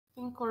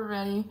think we're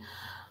ready.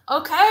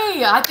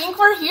 Okay, I think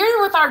we're here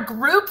with our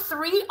group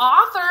 3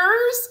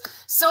 authors.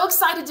 So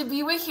excited to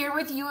be here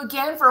with you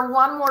again for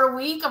one more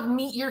week of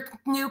Meet Your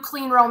New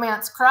Clean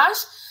Romance Crush.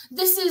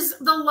 This is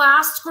the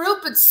last group,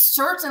 but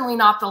certainly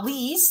not the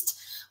least.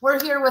 We're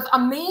here with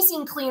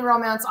amazing clean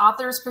romance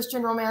authors,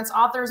 Christian romance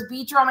authors,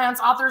 beach romance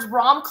authors,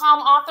 rom-com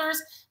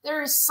authors.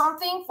 There is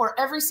something for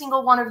every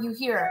single one of you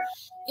here.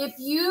 If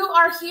you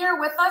are here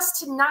with us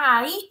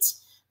tonight,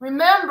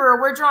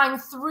 remember, we're drawing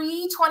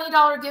 3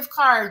 $20 gift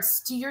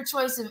cards to your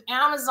choice of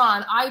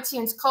Amazon,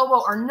 iTunes,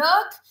 Kobo, or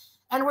Nook,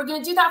 and we're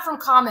going to do that from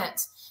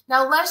comments.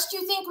 Now, lest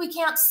you think we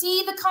can't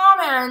see the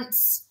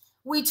comments,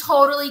 we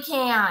totally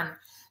can.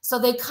 So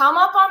they come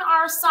up on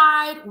our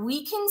side.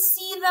 We can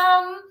see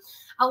them.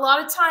 A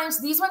lot of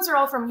times, these ones are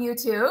all from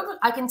YouTube.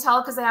 I can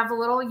tell because they have the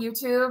little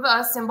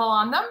YouTube symbol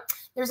on them.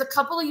 There's a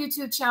couple of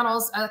YouTube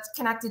channels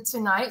connected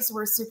tonight, so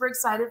we're super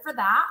excited for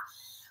that.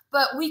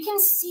 But we can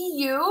see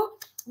you.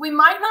 We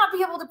might not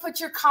be able to put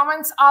your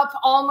comments up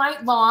all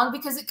night long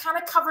because it kind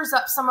of covers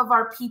up some of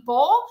our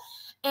people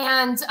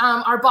and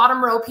our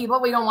bottom row people.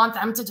 We don't want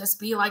them to just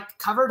be like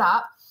covered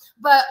up.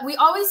 But we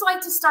always like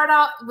to start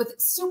out with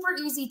super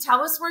easy.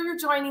 Tell us where you're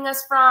joining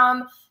us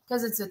from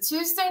because it's a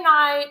Tuesday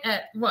night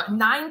at, what,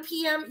 9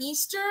 p.m.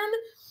 Eastern?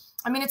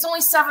 I mean, it's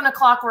only 7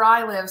 o'clock where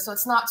I live, so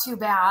it's not too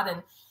bad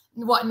and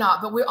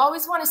whatnot. But we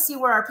always want to see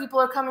where our people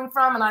are coming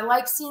from. And I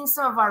like seeing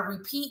some of our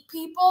repeat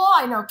people.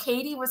 I know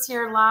Katie was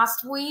here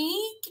last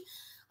week.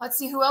 Let's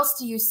see, who else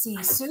do you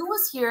see? Sue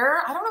was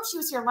here. I don't know if she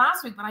was here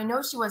last week, but I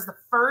know she was the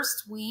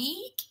first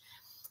week.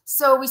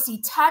 So we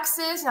see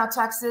Texas. Now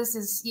Texas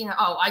is, you know,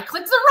 oh, I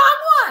clicked the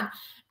wrong one.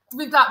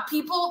 We've got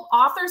people,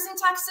 authors in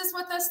Texas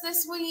with us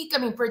this week. I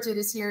mean, Bridget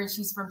is here and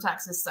she's from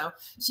Texas, so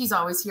she's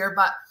always here.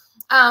 But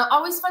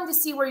always fun to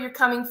see where you're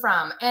coming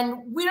from. And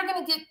we're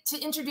going to get to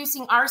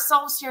introducing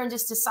ourselves here in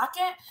just a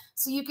second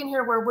so you can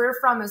hear where we're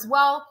from as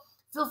well.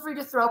 Feel free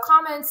to throw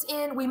comments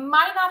in. We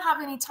might not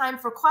have any time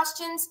for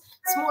questions.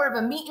 It's more of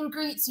a meet and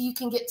greet so you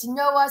can get to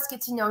know us,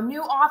 get to know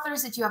new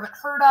authors that you haven't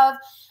heard of.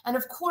 And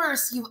of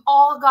course, you've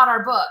all got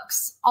our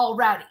books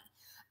already.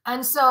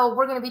 And so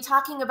we're going to be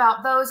talking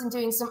about those and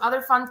doing some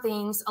other fun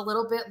things a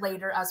little bit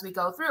later as we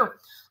go through.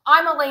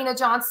 I'm Elena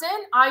Johnson.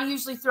 I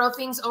usually throw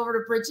things over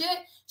to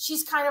Bridget.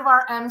 She's kind of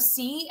our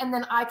MC, and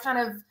then I kind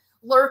of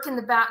lurk in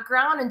the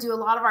background and do a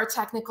lot of our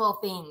technical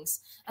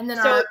things. And then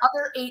our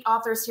other 8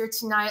 authors here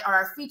tonight are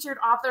our featured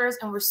authors,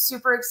 and we're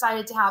super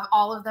excited to have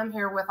all of them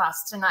here with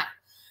us tonight.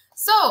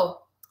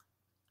 So,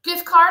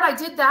 gift card, I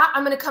did that.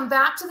 I'm going to come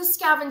back to the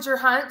scavenger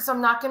hunt, so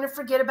I'm not going to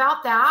forget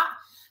about that.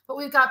 But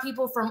we've got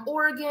people from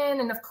Oregon,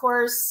 and of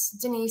course,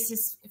 Denise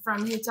is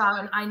from Utah,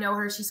 and I know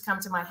her. She's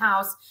come to my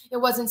house. It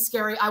wasn't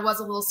scary. I was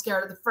a little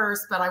scared at the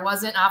first, but I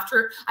wasn't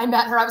after I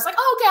met her. I was like,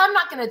 oh, okay, I'm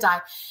not going to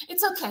die.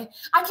 It's okay.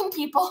 I can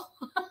people.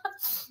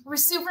 We're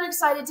super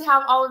excited to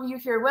have all of you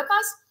here with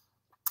us.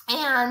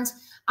 And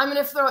I'm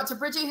going to throw it to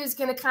Bridget, who's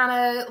going to kind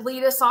of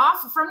lead us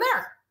off from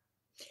there.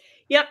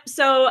 Yep.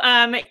 So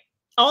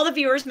all the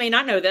viewers may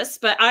not know this,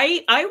 but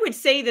I would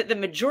say that the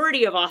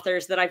majority of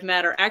authors that I've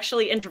met are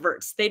actually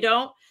introverts. They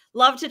don't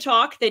love to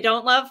talk. They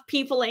don't love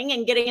peopling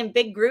and getting in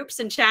big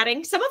groups and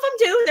chatting. Some of them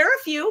do. There are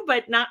a few,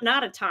 but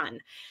not a ton.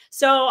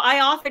 So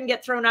I often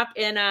get thrown up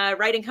in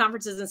writing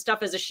conferences and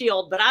stuff as a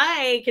shield, but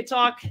I could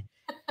talk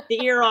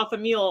the ear off a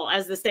mule,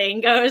 as the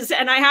saying goes.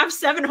 And I have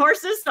 7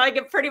 horses, so I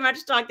can pretty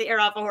much talk the ear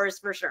off a horse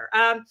for sure.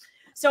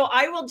 So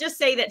I will just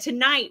say that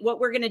tonight, what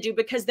we're going to do,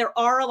 because there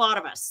are a lot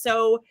of us.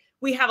 So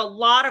we have a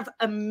lot of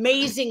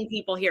amazing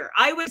people here.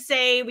 I would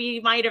say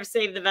we might have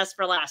saved the best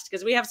for last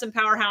because we have some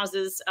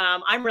powerhouses.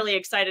 I'm really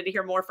excited to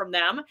hear more from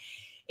them.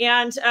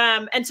 And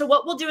so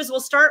what we'll do is we'll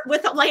start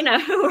with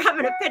Elena, who I'm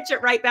going to pitch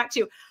it right back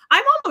to.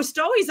 I'm almost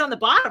always on the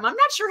bottom. I'm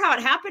not sure how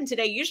it happened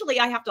today. Usually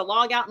I have to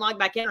log out and log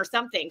back in or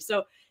something.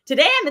 So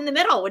today I'm in the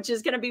middle, which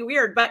is going to be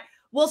weird. But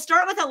we'll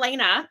start with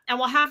Elena, and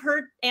we'll have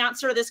her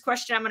answer this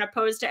question I'm going to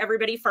pose to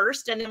everybody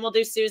first. And then we'll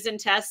do Susan,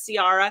 Tess,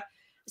 Sierra,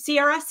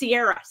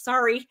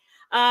 sorry.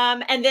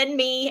 And then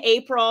me,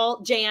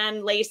 April,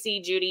 Jan, Lacey,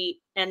 Judy,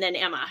 and then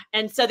Emma.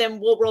 And so then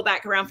we'll roll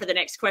back around for the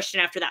next question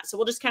after that. So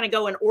we'll just kind of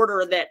go in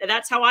order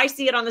that's how I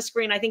see it on the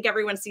screen. I think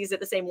everyone sees it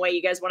the same way.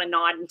 You guys want to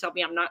nod and tell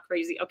me I'm not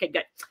crazy? Okay,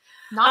 good.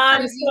 Not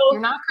crazy. You're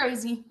not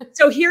crazy.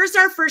 So here's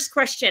our first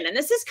question. And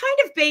this is kind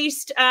of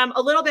based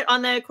a little bit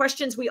on the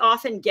questions we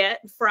often get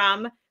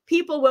from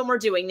people when we're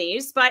doing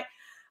these. But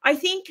I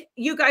think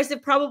you guys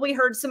have probably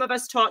heard some of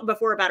us talk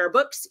before about our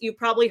books. You've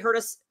probably heard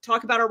us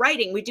talk about our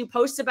writing. We do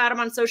posts about them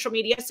on social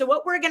media. So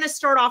what we're going to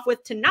start off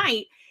with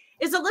tonight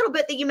is a little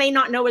bit that you may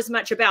not know as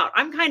much about.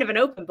 I'm kind of an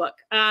open book,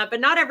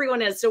 but not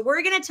everyone is. So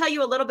we're going to tell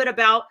you a little bit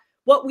about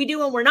what we do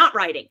when we're not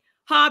writing,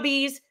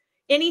 hobbies,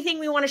 anything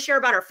we want to share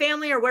about our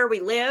family or where we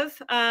live.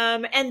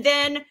 And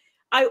then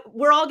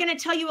we're all going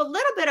to tell you a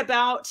little bit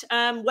about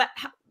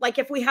like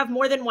if we have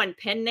more than one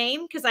pen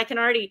name, because I can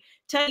already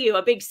tell you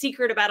a big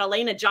secret about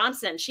Elena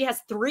Johnson. She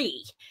has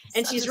 3,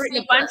 and she's written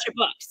a bunch of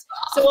books.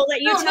 So we'll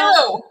let you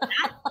tell.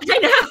 I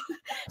know.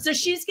 So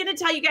she's going to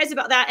tell you guys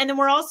about that. And then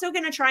we're also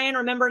going to try and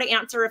remember to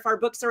answer if our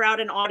books are out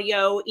in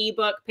audio,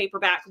 ebook,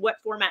 paperback, what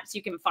formats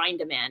you can find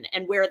them in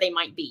and where they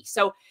might be.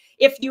 So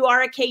if you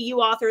are a KU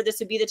author, this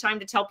would be the time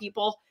to tell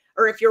people,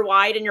 or if you're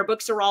wide and your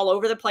books are all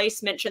over the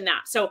place, mention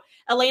that. So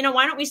Elena,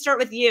 why don't we start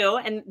with you,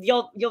 and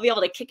you'll be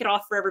able to kick it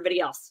off for everybody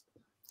else.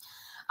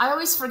 I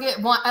always forget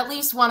at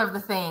least one of the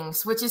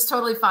things, which is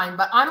totally fine.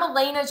 But I'm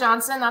Elena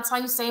Johnson. That's how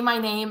you say my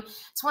name.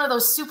 It's one of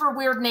those super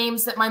weird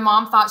names that my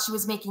mom thought she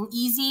was making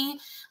easy,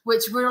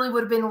 which really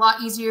would have been a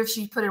lot easier if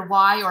she put a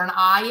Y or an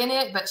I in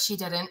it, but she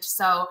didn't.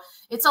 So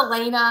it's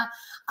Elena.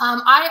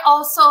 I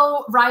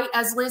also write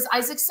as Liz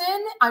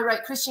Isaacson. I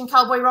write Christian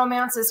cowboy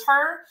romance as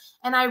her,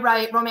 and I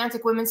write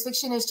romantic women's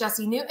fiction as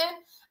Jessie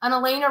Newton. And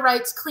Elena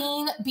writes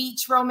clean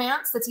beach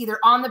romance that's either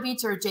on the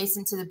beach or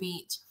adjacent to the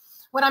beach.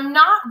 When I'm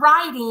not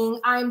writing,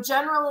 I'm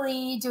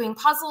generally doing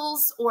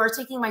puzzles or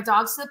taking my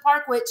dogs to the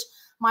park, which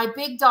my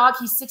big dog,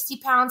 he's 60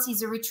 pounds.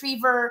 He's a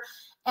retriever,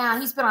 and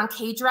he's been on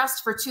cage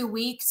rest for 2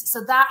 weeks.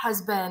 So that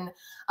has been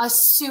a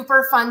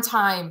super fun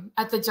time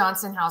at the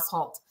Johnson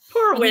household.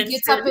 Poor Winston. He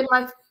gets up in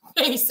my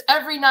face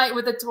every night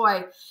with a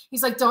toy.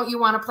 He's like, don't you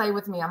want to play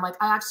with me? I'm like,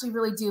 I actually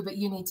really do, but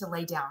you need to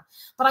lay down.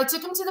 But I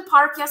took him to the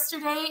park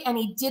yesterday, and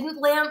he didn't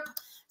limp.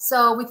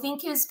 So we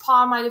think his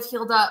paw might have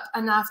healed up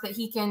enough that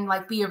he can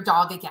like be your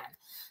dog again.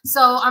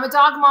 So I'm a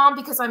dog mom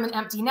because I'm an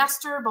empty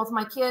nester. Both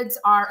my kids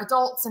are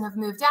adults and have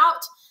moved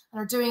out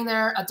and are doing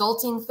their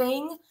adulting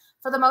thing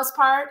for the most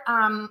part.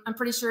 I'm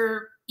pretty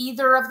sure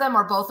either of them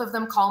or both of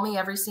them call me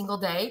every single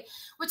day,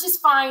 which is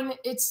fine.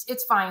 It's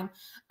fine.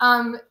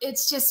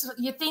 It's just,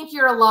 you think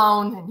you're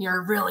alone and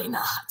you're really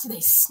not.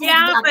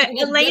 But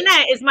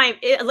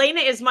Elena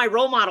is my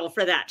role model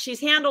for that.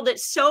 She's handled it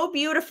so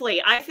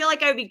beautifully. I feel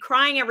like I would be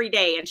crying every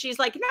day, and she's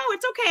like, no,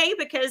 it's okay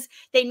because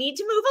they need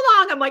to move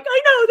along. I'm like,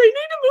 I know they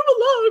need to move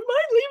along.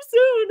 Mine leave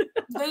soon.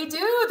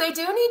 They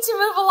do need to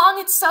move along.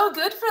 It's so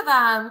good for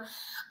them.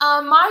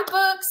 My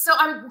books, so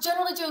I'm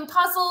generally doing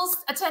puzzles,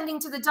 attending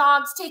to the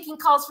dogs, taking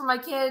calls from my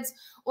kids,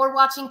 or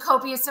watching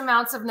copious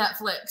amounts of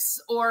Netflix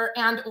or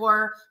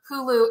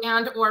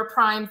Hulu or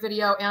Prime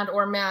Video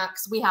or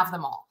Max. We have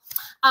them all.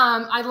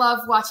 I love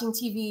watching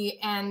TV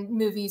and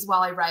movies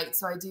while I write,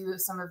 so I do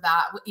some of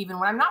that even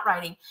when I'm not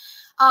writing.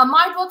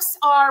 My books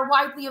are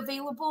widely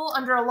available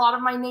under a lot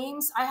of my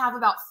names. I have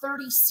about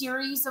 30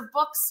 series of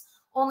books.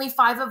 Only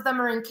 5 of them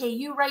are in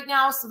KU right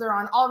now, so they're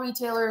on all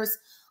retailers,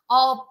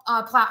 all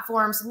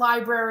platforms,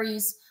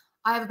 libraries.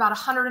 I have about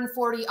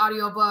 140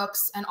 audiobooks,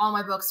 and all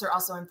my books are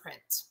also in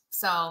print.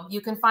 So you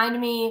can find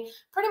me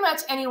pretty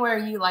much anywhere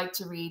you like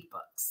to read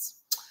books.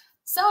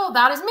 So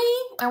that is me,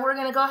 and we're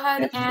going to go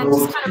ahead and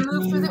just kind of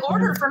move through the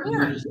order from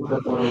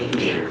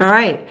here. All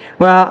right.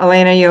 Well,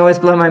 Elena, you always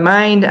blow my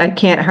mind. I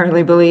can't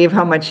hardly believe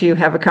how much you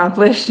have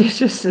accomplished. It's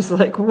just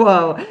like,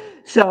 whoa.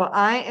 So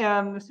I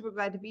am super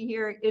glad to be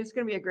here. It's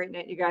going to be a great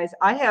night, you guys.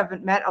 I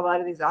haven't met a lot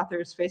of these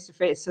authors face to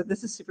face, so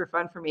this is super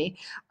fun for me.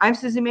 I'm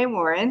Susie May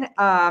Warren,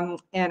 and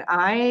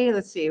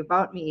let's see,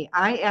 about me.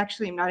 I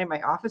actually am not in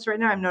my office right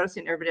now. I'm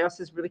noticing everybody else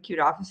has really cute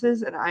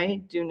offices, and I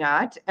do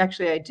not.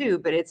 Actually, I do,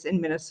 but it's in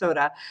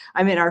Minnesota.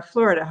 I'm in our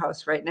Florida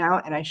house right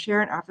now, and I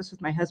share an office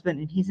with my husband,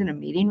 and he's in a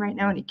meeting right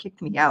now, and he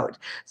kicked me out.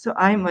 So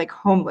I'm like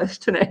homeless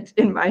tonight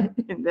in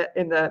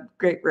the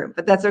great room,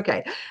 but that's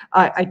okay.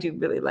 I do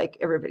really like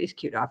everybody's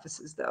cute offices,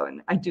 though,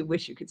 and I do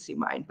wish you could see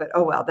mine, but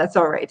oh well, that's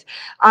all right.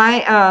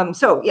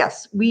 So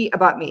yes,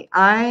 about me.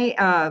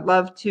 I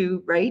love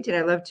to write, and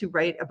I love to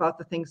write about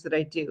the things that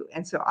I do.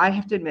 And so I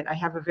have to admit, I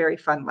have a very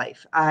fun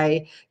life.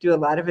 I do a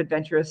lot of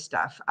adventurous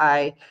stuff.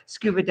 I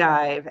scuba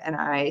dive, and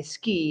I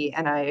ski,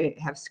 and I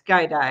have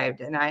skydived,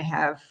 and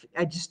I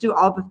just do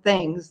all the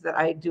things that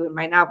I do in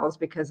my novels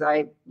because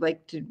I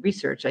like to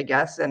research, I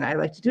guess, and I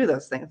like to do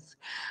those things.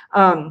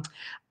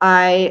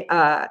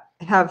 I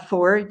have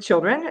 4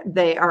 children.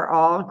 They are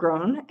all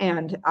grown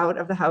and out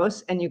of the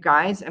house. And you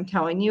guys, I'm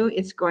telling you,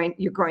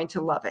 you're going to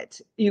love it.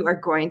 You are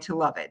going to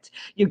love it.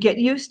 You get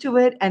used to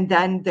it, and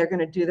then they're going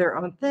to do their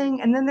own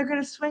thing. And then they're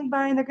going to swing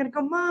by and they're going to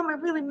go, Mom, I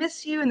really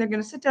miss you. And they're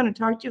going to sit down and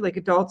talk to you like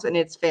adults. And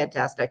it's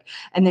fantastic.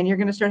 And then you're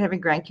going to start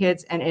having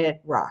grandkids, and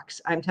it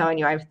rocks. I'm telling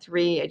you, I have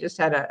 3. I just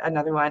had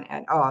another one,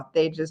 and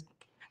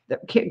the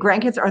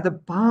grandkids are the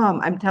bomb.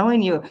 I'm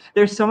telling you,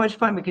 they're so much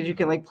fun because you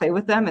can like play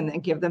with them and then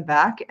give them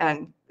back,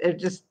 and they're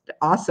just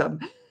awesome.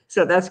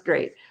 So that's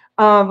great.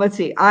 Let's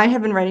see. I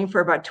have been writing for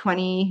about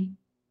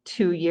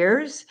 22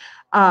 years.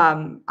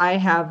 I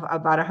have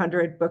about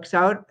 100 books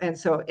out. And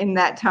so in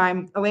that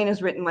time,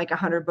 Elena's written like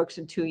 100 books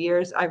in 2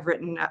 years. I've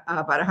written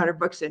about 100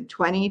 books in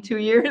 22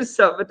 years.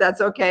 So, but that's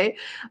okay.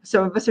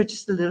 Some of us are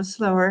just a little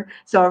slower.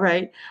 It's all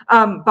right.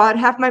 About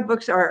half my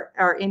books are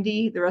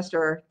indie. The rest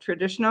are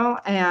traditional.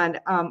 And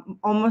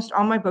almost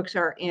all my books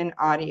are in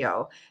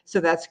audio.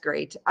 So that's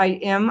great. I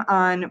am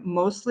on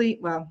mostly,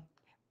 well,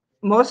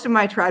 most of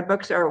my trad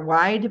books are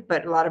wide,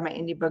 but a lot of my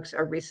indie books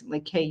are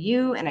recently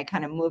KU, and I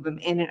kind of move them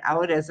in and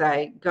out as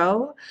I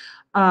go.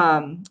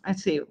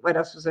 Let's see, what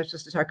else was I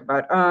supposed to talk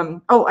about?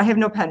 Oh, I have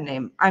no pen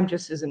name. I'm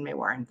just Susan May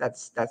Warren.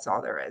 That's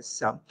all there is.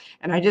 So,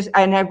 and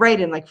I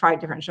write in like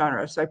 5 different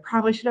genres. So I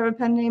probably should have a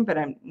pen name, but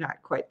I'm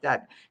not quite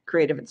that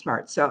creative and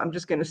smart. So I'm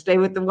just going to stay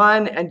with the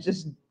one and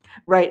just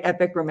write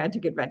epic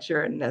romantic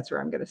adventure, and that's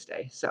where I'm going to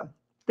stay. So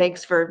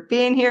thanks for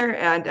being here,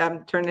 and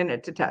I'm turning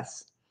it to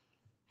Tess.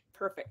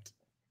 Perfect.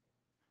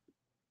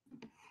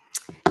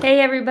 Hey,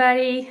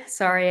 everybody.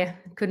 Sorry, I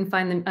couldn't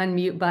find the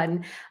unmute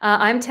button.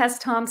 I'm Tess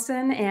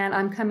Thompson, and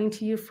I'm coming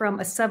to you from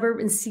a suburb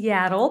in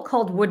Seattle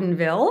called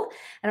Woodinville.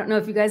 I don't know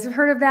if you guys have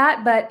heard of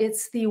that, but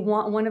it's the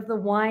one of the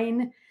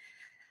wine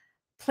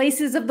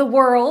places of the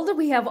world.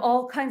 We have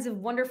all kinds of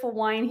wonderful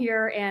wine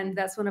here, and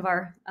that's one of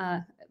our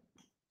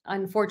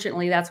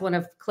unfortunately, that's one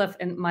of Cliff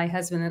and my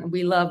husband, and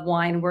we love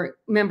wine. We're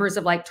members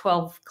of like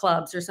 12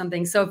 clubs or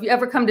something. So if you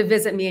ever come to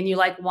visit me and you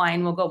like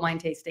wine, we'll go wine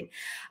tasting.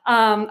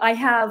 I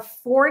have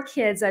 4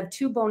 kids. I have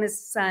 2 bonus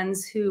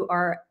sons who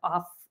are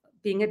off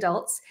being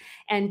adults,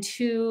 and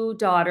 2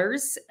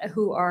 daughters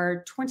who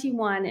are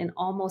 21 and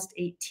almost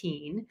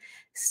 18.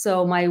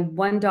 So my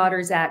one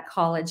daughter's at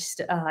college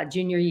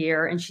junior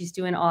year, and she's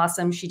doing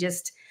awesome. She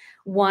just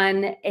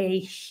won a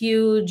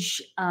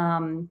huge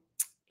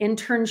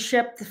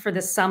internship for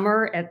the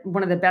summer at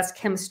one of the best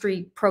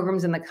chemistry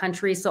programs in the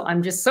country. So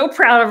I'm just so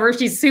proud of her.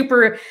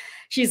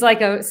 She's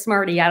like a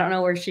smarty. I don't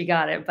know where she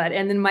got it,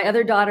 and then my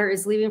other daughter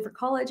is leaving for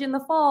college in the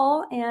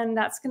fall, and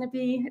it's going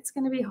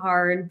to be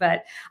hard.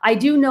 But I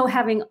do know,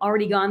 having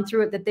already gone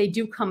through it, that they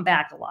do come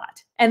back a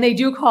lot and they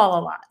do call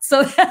a lot.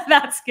 So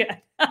that's good.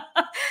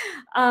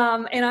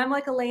 And I'm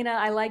like Elena.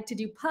 I like to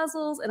do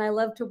puzzles, and I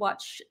love to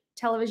watch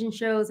television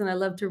shows, and I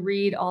love to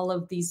read all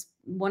of these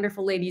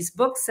wonderful ladies'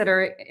 books that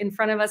are in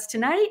front of us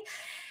tonight.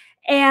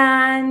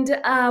 And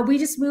we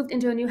just moved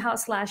into a new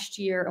house last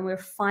year, and we're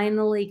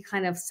finally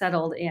kind of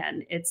settled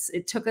in.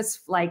 It took us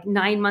like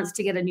 9 months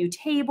to get a new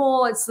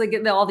table. It's like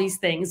all these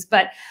things,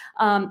 but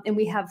and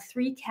we have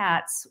 3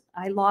 cats.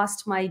 I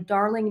lost my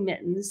darling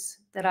Mittens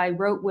that I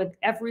wrote with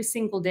every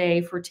single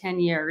day for 10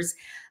 years,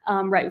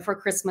 right before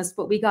Christmas.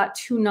 But we got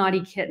 2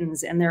 naughty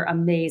kittens, and they're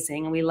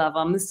amazing, and we love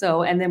them.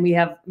 So, and then we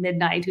have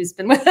Midnight, who's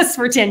been with us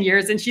for 10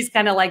 years, and she's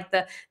kind of like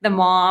the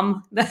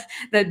mom,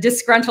 the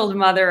disgruntled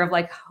mother of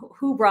like,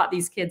 who brought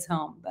these kids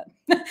home? But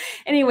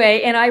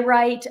anyway, and I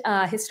write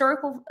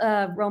historical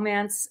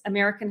romance,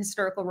 American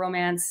historical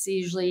romance,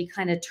 usually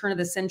kind of turn of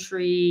the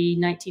century,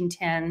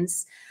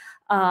 1910s,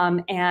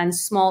 and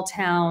small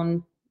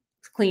town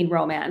clean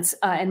romance.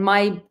 And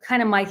my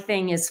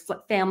thing is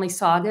family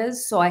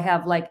sagas. So I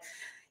have like,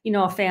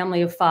 a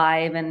family of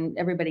 5, and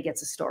everybody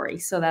gets a story.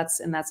 So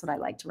that's what I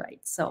like to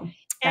write. So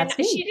that's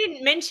me. She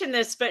didn't mention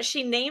this, but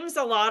she names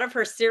a lot of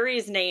her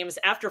series names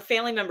after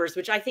family members,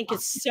 which I think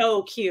is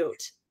so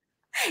cute.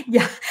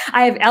 Yeah.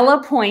 I have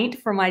Ella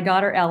Point for my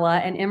daughter Ella,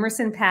 and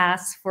Emerson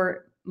Pass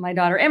for my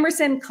daughter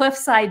Emerson.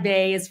 Cliffside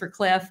Bay is for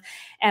Cliff.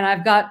 And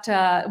I've got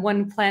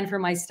one planned for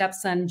my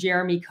stepson,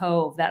 Jeremy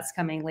Cove. That's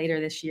coming later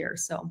this year.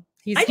 So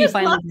I just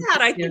love that.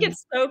 I think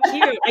it's so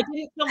cute. I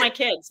didn't kill my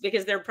kids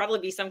because there'd probably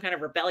be some kind of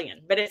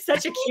rebellion, but it's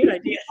such a cute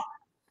idea.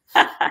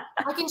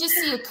 I can just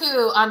see a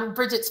coup on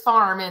Bridget's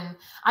farm, and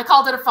I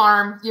called it a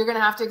farm. You're going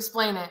to have to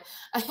explain it.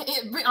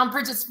 On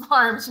Bridget's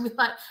farm, she'd be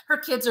like, her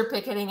kids are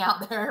picketing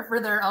out there for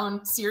their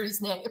own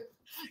series name.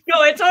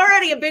 No, it's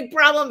already a big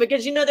problem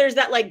because, there's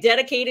that like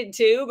dedicated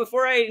to.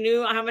 Before I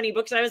knew how many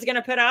books I was going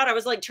to put out, I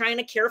was like trying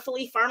to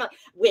carefully farm. Like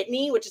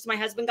Whitney, which is my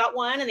husband, got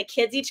one, and the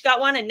kids each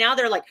got one. And now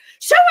they're like,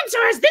 so-and-so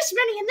has this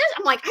many and this.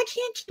 I'm like, I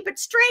can't keep it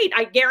straight.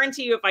 I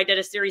guarantee you if I did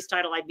a series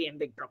title, I'd be in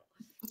big trouble.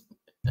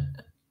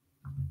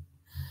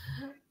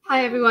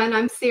 Hi, everyone.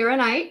 I'm Sierra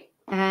Knight,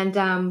 and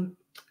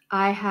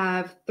I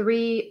have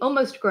 3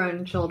 almost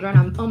grown children.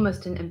 I'm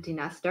almost an empty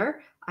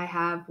nester. I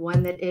have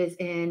one that is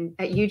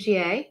at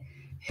UGA,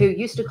 who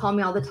used to call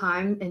me all the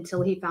time until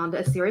he found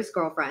a serious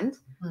girlfriend.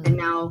 And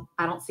now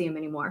I don't see him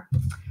anymore.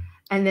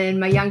 And then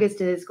my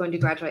youngest is going to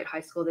graduate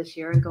high school this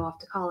year and go off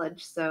to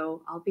college.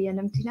 So I'll be an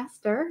empty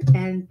nester,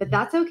 but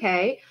that's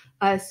okay.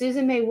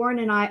 Susan May Warren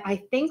and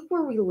I think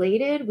we're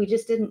related. We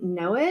just didn't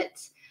know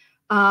it.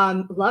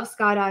 Love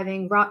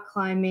skydiving, rock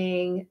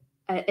climbing,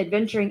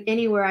 adventuring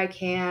anywhere I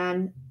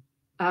can.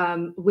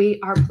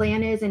 Our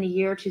plan is in a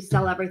year to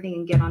sell everything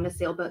and get on a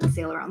sailboat and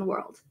sail around the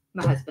world,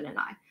 my husband and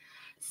I.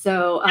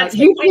 So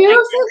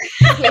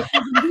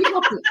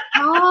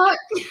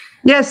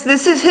yes,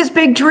 this is his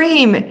big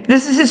dream.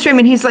 This is his dream.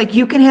 And he's like,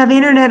 you can have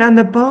internet on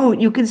the boat.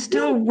 You can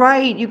still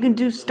write. You can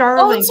do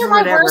Starlink. Boats are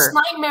my worst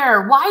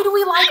nightmare. Why do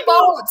we like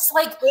boats?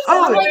 Like,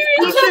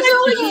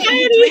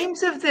 he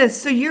dreams of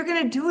this. So you're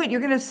going to do it. You're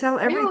going to sell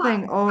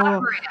everything.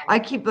 Oh, I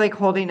keep like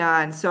holding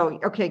on. So,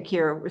 okay,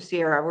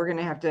 Sierra, we're going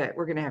to have to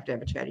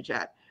have a chatty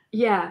chat.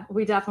 Yeah,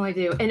 we definitely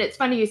do. And it's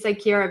funny you say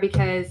Kira,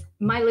 because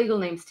my legal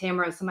name's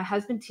Tamara. So my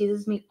husband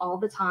teases me all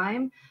the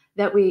time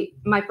that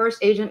my first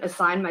agent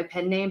assigned my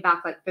pen name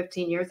back like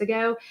 15 years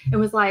ago and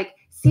was like,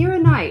 Sierra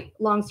Knight.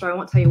 Long story, I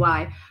won't tell you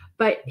why.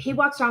 but he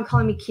walks around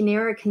calling me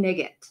Kinera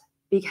Knigget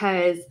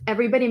because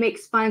everybody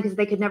makes fun because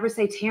they could never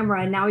say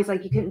Tamara. And now he's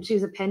like, you couldn't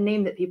choose a pen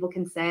name that people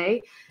can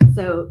say.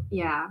 So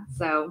yeah.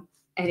 So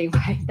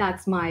anyway,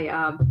 that's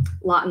my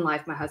lot in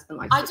life. My husband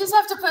likes. I just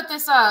have to put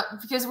this up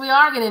because we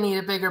are going to need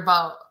a bigger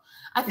boat.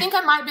 I think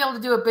I might be able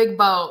to do a big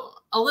boat.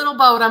 A little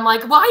boat. I'm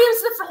like, why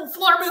is the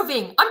floor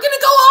moving? I'm going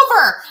to go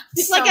over.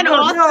 It's So, like an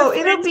No,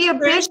 it'll be a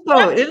big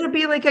boat. It'll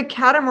be like a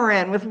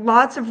catamaran with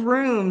lots of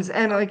rooms,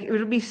 and like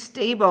it'll be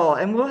stable,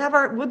 and we'll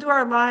do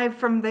our live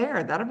from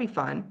there. That'll be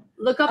fun.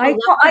 Look up. I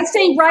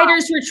say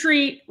writer's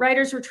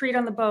retreat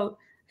on the boat.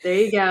 There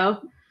you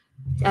go.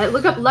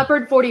 Look up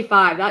Leopard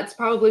 45. That's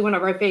probably one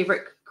of our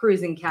favorite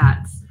cruising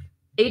cats.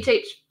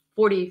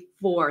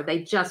 HH44.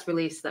 They just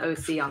released the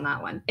OC on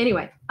that one.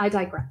 Anyway, I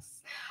digress.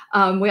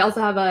 We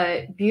also have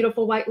a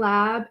beautiful white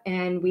lab,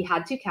 and we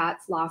had 2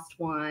 cats, lost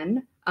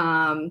one.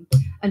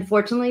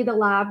 Unfortunately, the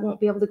lab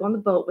won't be able to go on the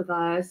boat with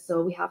us,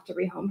 so we have to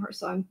rehome her.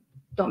 So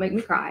don't make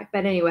me cry.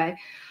 But anyway,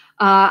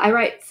 I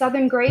write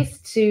Southern Grace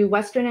to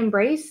Western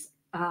Embrace,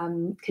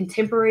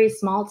 contemporary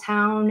small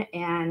town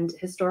and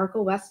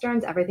historical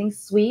Westerns.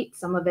 Everything's sweet.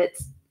 Some of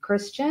it's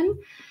Christian.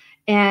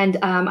 And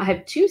I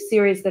have 2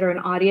 series that are in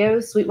audio,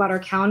 Sweetwater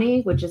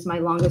County, which is my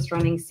longest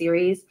running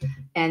series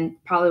and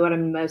probably what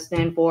I'm most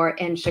known for,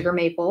 and Sugar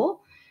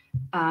Maple.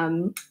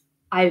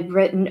 I've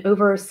written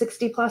over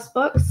 60 plus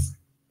books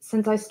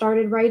since I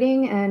started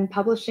writing and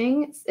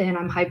publishing, and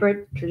I'm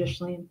hybrid,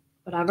 traditionally,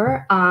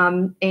 whatever.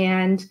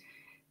 And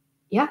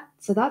yeah,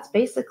 so that's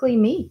basically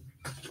me.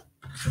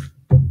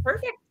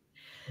 Perfect.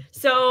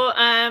 So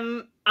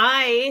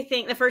I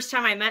think the first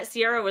time I met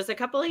Sierra was a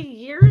couple of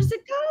years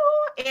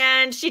ago,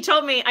 and she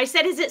told me, I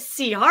said, is it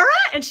Ciara?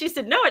 And she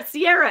said, no, it's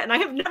Sierra. And I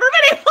have never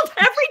been able to,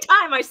 every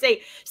time I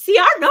say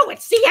Ciara, no,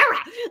 it's Sierra.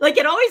 Like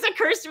it always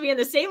occurs to me in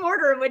the same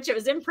order in which it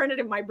was imprinted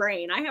in my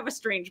brain. I have a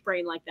strange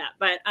brain like that,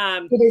 but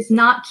it is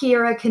not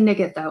Kiera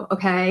Knigget though.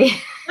 Okay.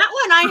 That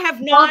one I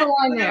have not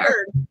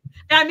heard.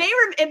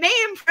 It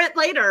may imprint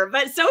later,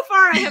 but so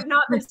far I have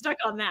not been stuck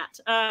on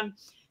that.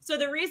 So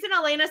the reason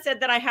Elena said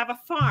that I have a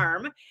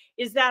farm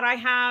is that I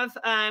have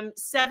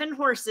 7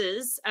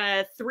 horses,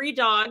 3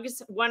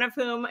 dogs, one of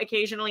whom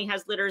occasionally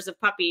has litters of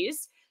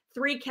puppies,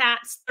 3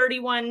 cats,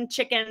 31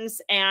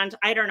 chickens, and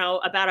I don't know,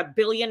 about 1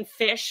 billion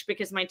fish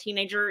because my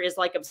teenager is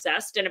like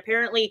obsessed. And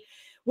apparently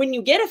when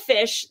you get a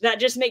fish, that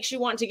just makes you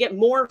want to get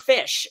more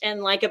fish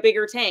and like a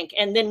bigger tank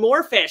and then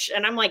more fish.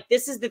 And I'm like,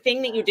 this is the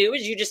thing that you do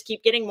is you just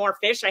keep getting more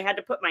fish. I had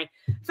to put my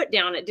foot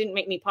down. It didn't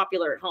make me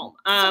popular at home.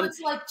 So it's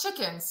like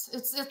chickens.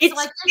 It's like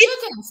they're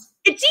chickens.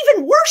 It's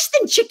even worse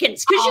than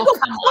chickens because you go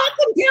plop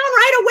them down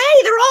right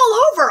away. They're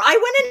all over. I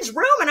went in his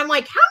room and I'm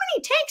like, how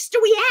many tanks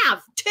do we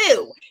have?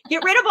 2.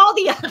 Get rid of all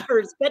the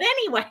others. But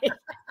anyway,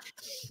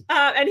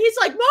 and he's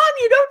like, Mom,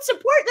 you don't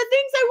support the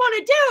things I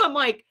want to do. I'm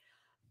like,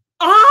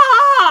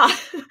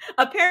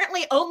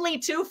 apparently only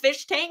 2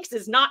 fish tanks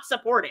is not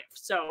supportive.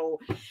 So,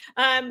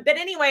 but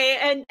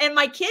anyway, and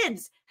my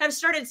kids have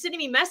started sending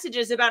me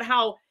messages about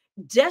how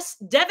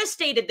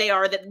devastated they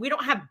are that we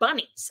don't have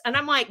bunnies. And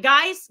I'm like,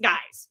 guys,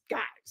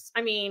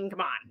 I mean,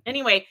 come on.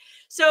 Anyway,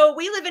 so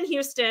we live in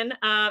Houston,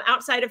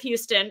 outside of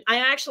Houston.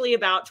 I'm actually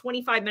about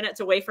 25 minutes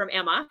away from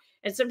Emma,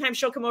 and sometimes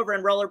she'll come over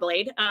and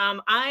rollerblade.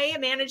 I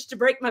managed to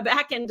break my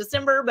back in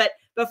December, but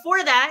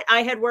before that,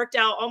 I had worked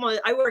out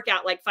I work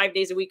out like 5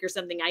 days a week or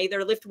something. I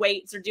either lift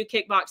weights or do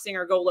kickboxing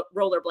or go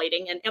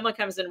rollerblading. And Emma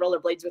comes and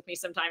rollerblades with me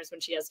sometimes when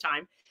she has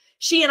time.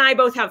 She and I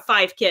both have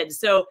 5 kids.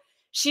 So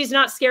she's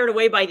not scared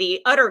away by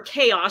the utter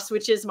chaos,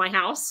 which is my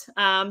house.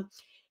 And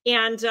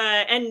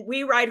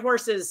we ride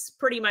horses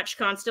pretty much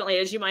constantly,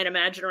 as you might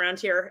imagine around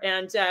here.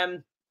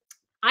 And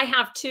I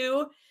have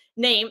 2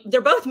 names. They're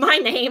both my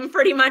name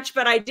pretty much,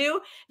 but I do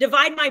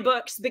divide my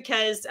books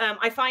because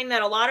I find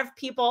that a lot of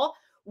people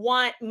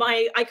want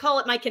I call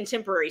it my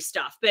contemporary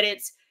stuff, but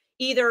it's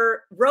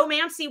either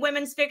romancy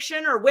women's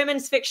fiction or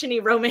women's fiction-y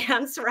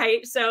romance,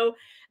 right? So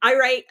I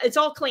write, it's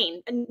all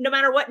clean. And no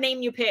matter what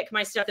name you pick,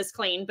 my stuff is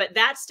clean, but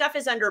that stuff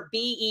is under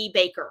B.E.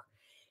 Baker.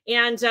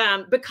 And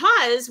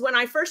because when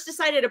I first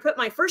decided to put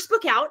my first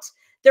book out,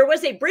 there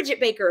was a Bridget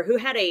Baker who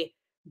had a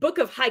book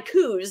of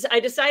haikus. I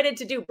decided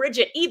to do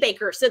Bridget E.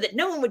 Baker so that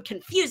no one would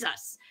confuse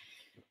us.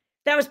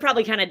 That was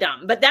probably kind of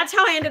dumb, but that's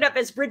how I ended up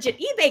as Bridget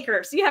E.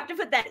 Baker. So you have to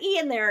put that E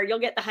in there. You'll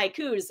get the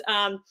haikus.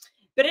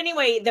 But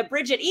anyway, the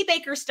Bridget E.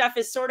 Baker stuff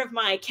is sort of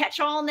my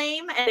catch-all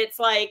name. And it's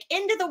like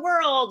into the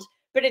world,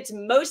 but it's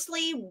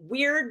mostly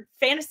weird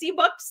fantasy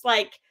books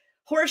like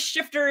horse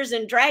shifters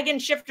and dragon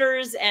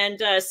shifters and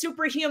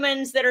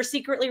superhumans that are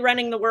secretly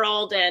running the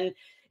world and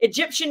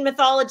Egyptian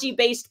mythology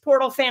based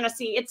portal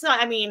fantasy. It's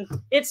not, I mean,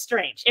 it's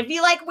strange. If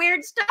you like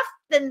weird stuff,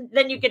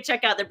 then you could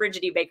check out the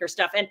Bridget E. Baker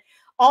stuff. And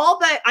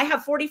I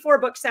have 44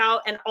 books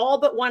out and all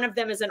but one of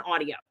them is an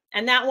audio.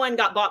 And that one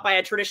got bought by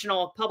a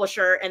traditional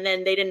publisher and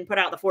then they didn't put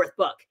out the 4th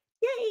book.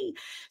 Yay.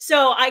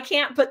 So I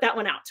can't put that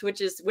one out,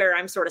 which is where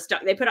I'm sort of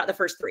stuck. They put out the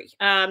first 3.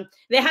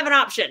 They have an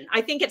option.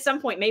 I think at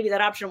some point, maybe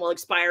that option will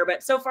expire,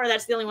 but so far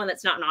that's the only one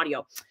that's not an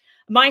audio.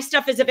 my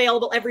stuff is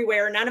available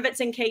everywhere. None of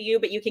it's in KU,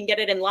 but you can get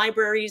it in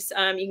libraries.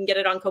 You can get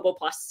it on Kobo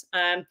Plus.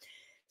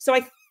 So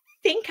I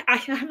think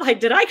I'm like,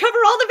 did I cover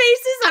all the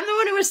bases? I'm the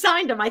one who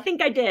assigned them. I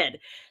think I did.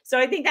 So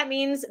I think that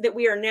means that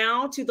we are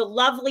now to the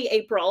lovely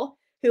April,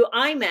 who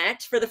I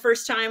met for the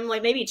first time,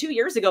 like maybe 2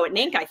 years ago at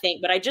NINC, I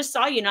think, but I just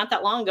saw you not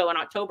that long ago in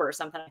October or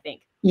something, I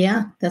think.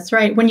 Yeah, that's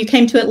right. When you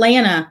came to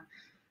Atlanta.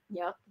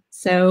 Yep.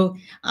 So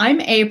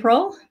I'm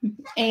April,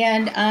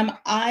 and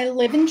I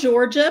live in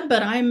Georgia,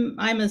 but I'm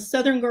a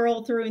Southern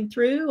girl through and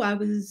through. I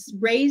was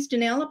raised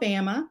in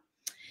Alabama.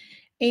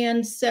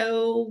 And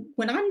so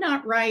when I'm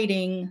not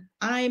writing,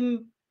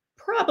 I'm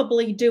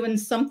probably doing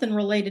something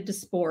related to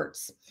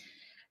sports.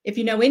 If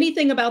you know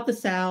anything about the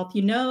South,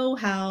 you know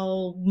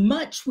how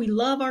much we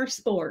love our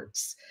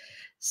sports.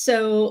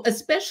 So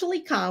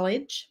especially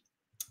college.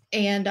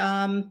 And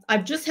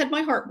I've just had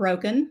my heart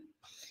broken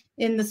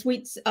in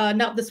the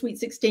not the Sweet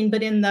 16, but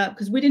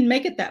because we didn't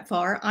make it that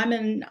far. I'm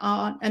an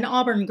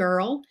Auburn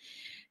girl.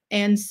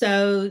 And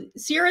so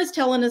Sierra's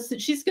telling us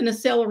that she's going to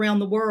sail around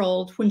the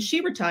world when she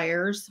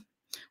retires,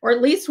 or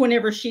at least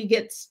whenever she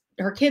gets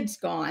her kids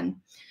gone.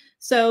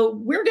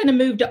 So we're going to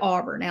move to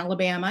Auburn,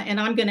 Alabama, and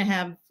I'm going to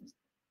have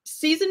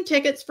season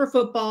tickets for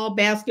football,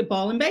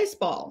 basketball, and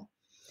baseball.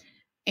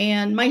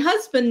 And my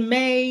husband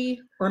may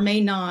or may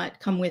not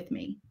come with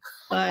me.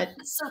 But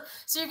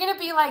so you're gonna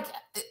be like,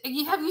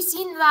 have you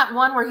seen that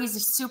one where he's a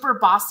super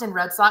Boston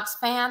Red Sox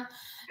fan?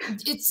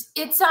 It's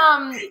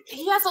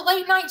he has a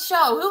late night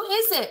show. Who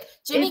is it?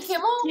 Jimmy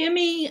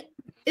Kimmel?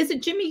 Is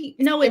it Jimmy?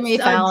 No, Jimmy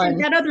it's Fallon.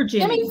 That other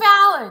Jimmy. Jimmy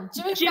Fallon.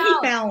 Jimmy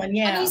Fallon,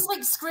 yeah. And he's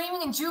like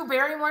screaming, and Drew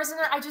Barrymore's in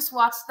there. I just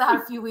watched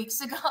that a few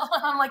weeks ago.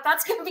 And I'm like,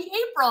 that's gonna be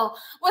April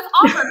with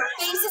Auburn. Her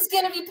face is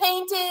gonna be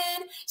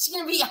painted. She's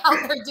gonna be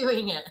out there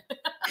doing it.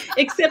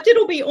 Except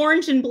it'll be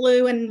orange and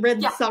blue, and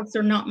Red Sox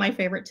are not my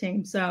favorite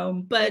team.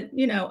 So, but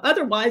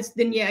otherwise,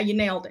 then yeah, you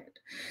nailed it.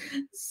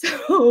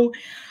 So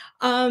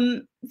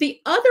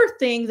the other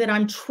thing that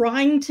I'm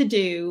trying to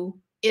do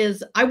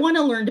is I want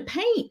to learn to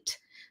paint.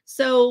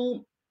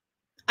 So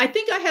I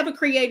think I have a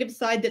creative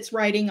side that's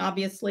writing,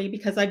 obviously,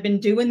 because I've been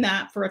doing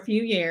that for a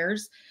few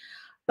years.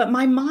 But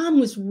my mom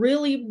was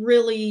really,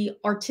 really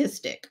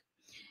artistic,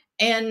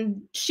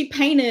 and she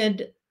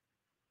painted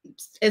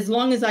as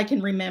long as I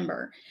can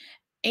remember.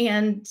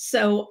 And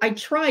so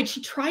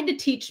she tried to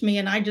teach me,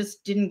 and I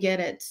just didn't get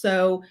it.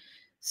 So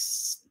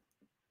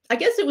I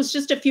guess it was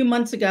just a few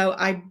months ago,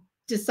 I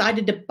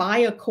decided to buy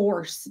a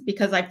course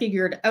because I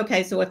figured,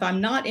 okay, so if I'm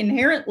not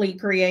inherently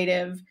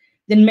creative,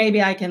 then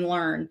maybe I can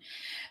learn.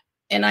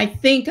 And I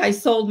think I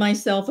sold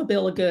myself a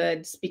bill of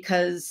goods,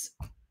 because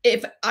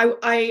if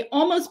I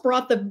almost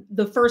brought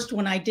the first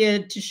one I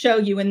did to show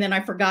you, and then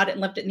I forgot it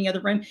and left it in the other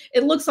room.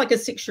 It looks like a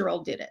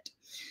 6-year-old did it.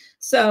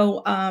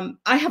 So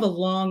I have a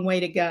long way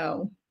to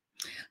go.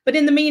 But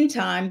in the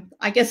meantime,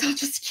 I guess I'll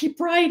just keep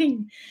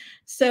writing.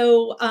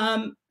 So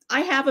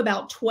I have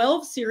about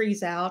 12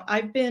 series out.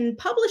 I've been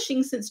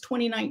publishing since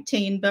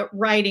 2019, but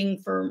writing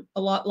for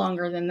a lot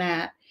longer than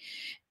that.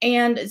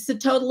 And it's a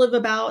total of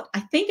about, I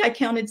think I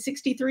counted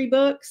 63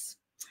 books.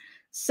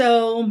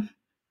 So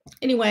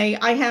anyway,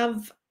 I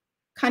have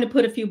kind of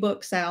put a few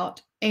books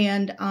out.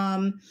 And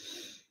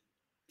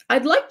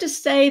I'd like to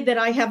say that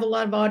I have a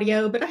lot of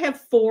audio, but I have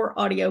 4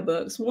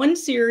 audiobooks. One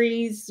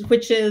series,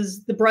 which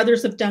is The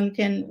Brothers of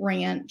Duncan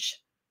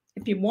Ranch.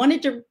 If you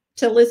wanted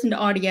to listen to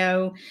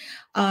audio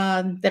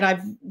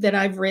that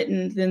I've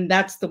written, then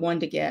that's the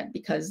one to get,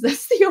 because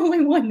that's the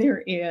only one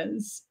there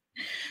is.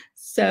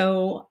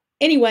 So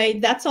anyway,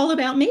 that's all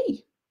about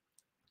me.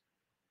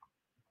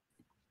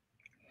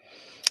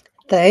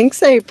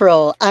 Thanks,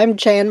 April. I'm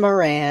Jan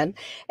Moran,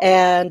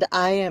 and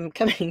I am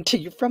coming to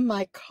you from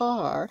my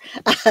car.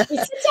 It's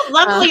such a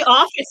lovely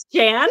office,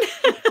 Jan.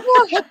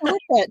 Well, how about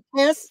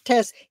that?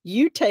 Tess,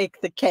 you take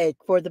the cake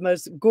for the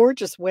most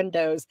gorgeous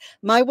windows.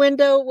 My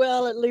window,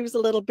 well, it leaves a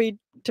little bit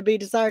to be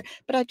desired,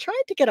 but I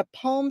tried to get a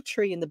palm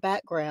tree in the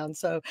background,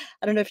 so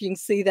I don't know if you can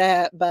see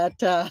that,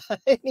 but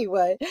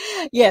anyway,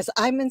 yes,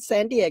 I'm in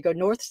San Diego,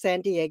 North San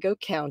Diego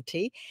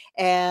County,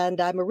 and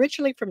I'm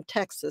originally from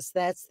Texas.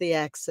 That's the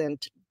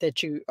accent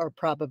that you are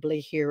probably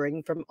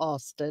hearing from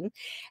Austin.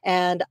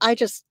 And I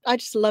just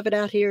love it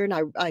out here. And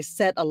I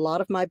set a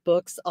lot of my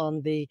books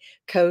on the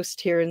coast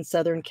here in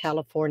Southern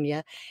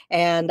California.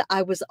 And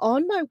I was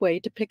on my way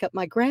to pick up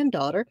my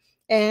granddaughter.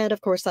 And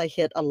of course, I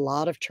hit a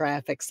lot of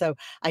traffic, so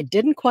I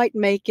didn't quite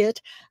make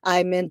it.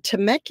 I'm in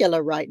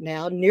Temecula right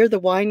now, near the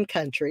wine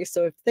country.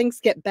 So if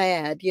things get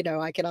bad,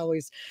 I can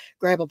always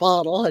grab a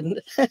bottle and,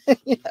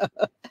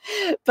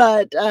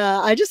 But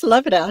I just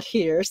love it out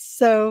here.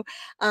 So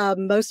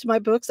most of my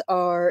books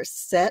are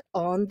set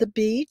on the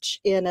beach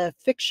in a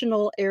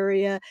fictional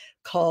area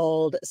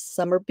called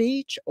Summer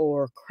Beach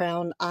or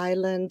Crown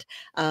Island.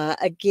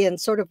 Again,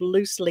 sort of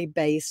loosely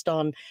based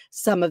on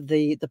some of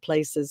the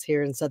places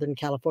here in Southern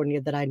California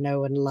that I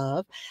know and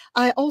love.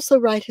 I also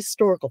write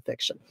historical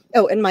fiction.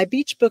 Oh, and my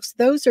beach books,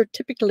 those are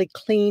typically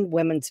clean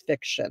women's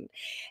fiction.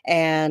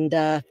 And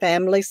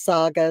family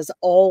sagas,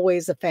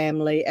 always a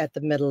family at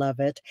the middle of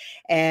it.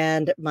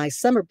 And my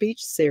Summer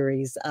Beach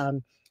series,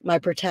 My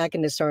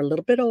protagonists are a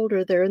little bit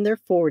older. They're in their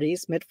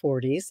 40s, mid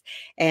 40s.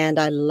 And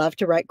I love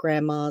to write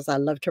grandmas. I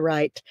love to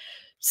write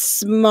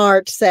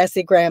smart,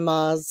 sassy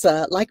grandmas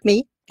like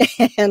me.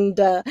 And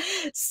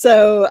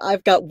so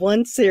I've got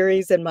one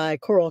series in my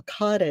Coral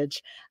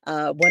Cottage,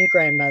 one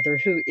grandmother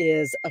who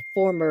is a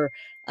former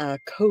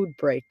code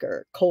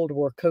breaker, Cold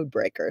War code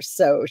breaker.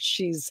 So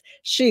she's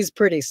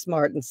pretty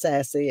smart and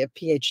sassy, a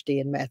PhD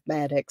in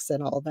mathematics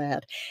and all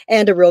that,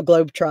 and a real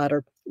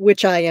globetrotter,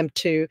 which I am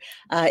too.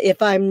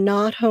 If I'm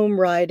not home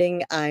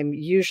writing, I'm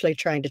usually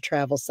trying to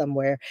travel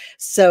somewhere.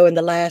 So in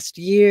the last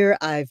year,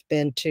 I've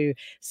been to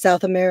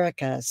South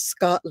America,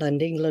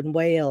 Scotland, England,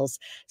 Wales,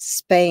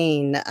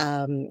 Spain.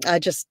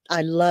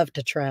 I love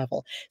to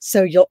travel.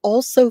 So you'll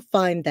also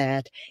find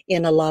that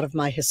in a lot of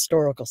my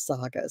historical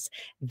sagas.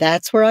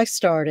 That's where I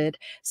started.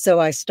 So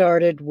I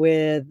started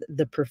with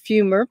The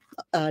Perfumer,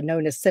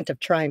 known as Scent of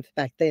Triumph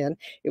back then.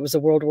 It was a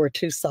World War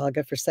II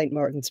saga for St.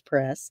 Martin's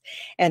Press.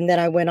 And then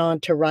I went on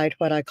to write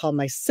what I call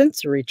my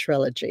sensory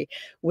trilogy,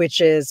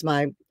 which is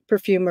my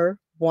Perfumer,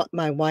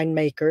 my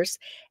Winemakers,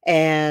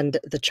 and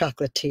The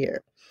Chocolatier.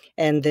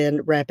 And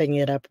then wrapping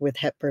it up with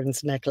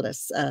Hepburn's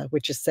Necklace,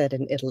 which is set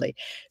in Italy.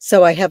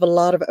 So I have a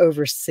lot of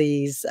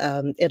overseas,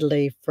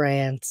 Italy,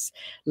 France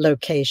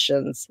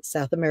locations,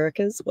 South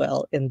America as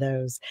well in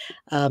those.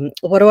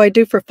 What do I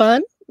do for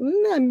fun?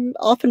 I'm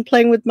often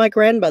playing with my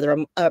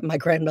granddaughter,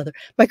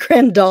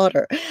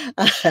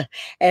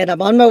 and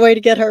I'm on my way to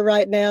get her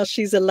right now.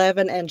 She's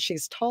 11 and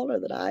she's taller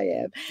than I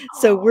am.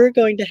 So we're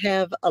going to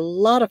have a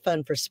lot of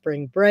fun for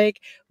spring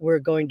break. We're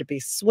going to be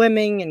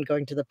swimming and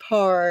going to the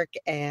park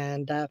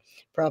and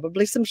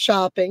probably some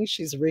shopping.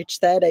 She's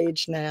reached that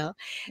age now,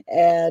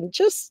 and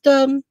just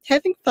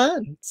having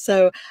fun.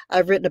 So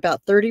I've written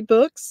about 30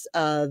 books.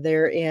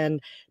 They're in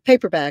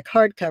paperback,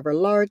 hardcover,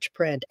 large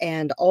print,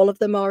 and all of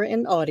them are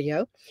in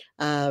audio.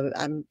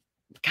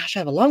 Gosh, I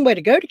have a long way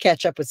to go to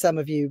catch up with some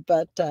of you,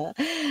 but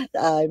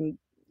I'm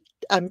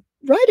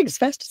writing as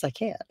fast as I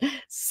can.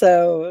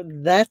 So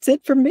that's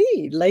it for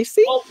me.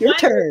 Lacey, well, your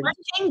turn. One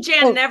thing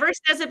Jan never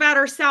says about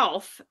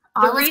herself.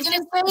 I was going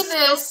to say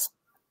this.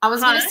 I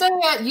was going to say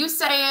it. You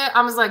say it.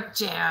 I was like,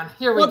 Jan,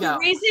 here we go. Well, the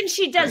reason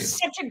she does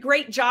such a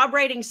great job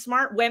writing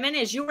smart women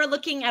is you were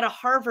looking at a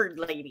Harvard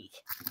lady.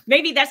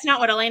 Maybe that's not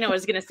what Elena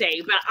was going to say,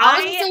 but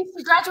I was going to say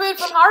she graduated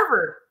from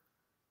Harvard.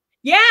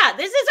 Yeah,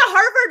 this is a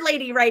Harvard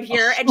lady right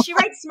here. And she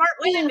writes smart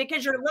women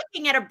because you're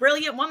looking at a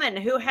brilliant woman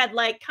who had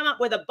like come up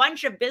with a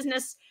bunch of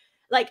business,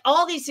 like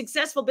all these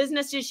successful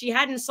businesses she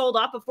hadn't sold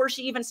off before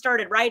she even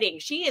started writing.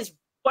 She is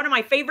one of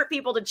my favorite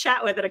people to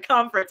chat with at a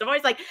conference. I'm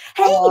always like,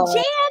 hey,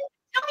 Jan,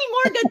 tell me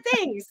more good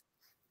things.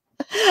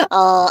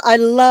 I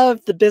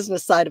love the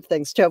business side of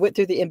things too. I went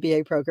through the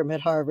MBA program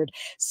at Harvard.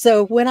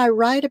 So when I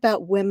write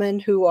about women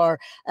who are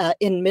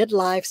in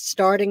midlife,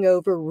 starting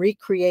over,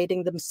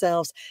 recreating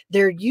themselves,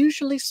 they're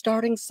usually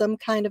starting some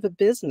kind of a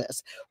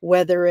business,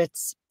 whether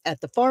it's at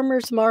the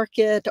farmer's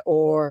market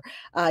or,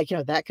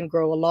 that can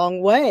grow a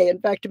long way. In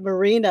fact,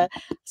 Marina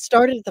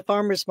started at the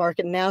farmer's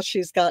market. Now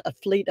she's got a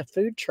fleet of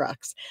food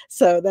trucks.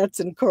 So that's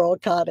in Coral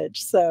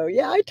Cottage. So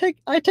yeah,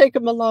 I take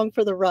them along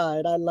for the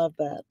ride. I love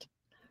that.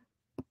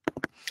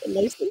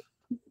 Lacey?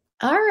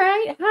 All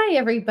right. Hi,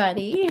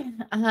 everybody.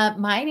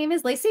 My name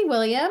is Lacey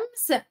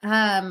Williams.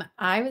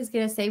 I was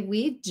going to say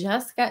we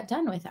just got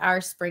done with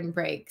our spring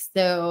break.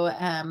 So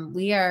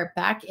we are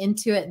back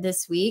into it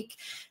this week.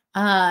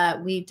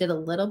 We did a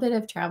little bit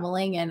of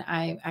traveling and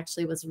I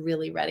actually was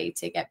really ready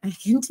to get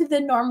back into the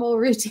normal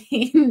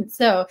routine.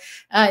 So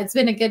it's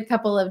been a good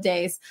couple of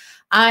days.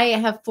 I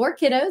have 4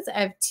 kiddos.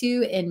 I have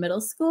 2 in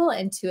middle school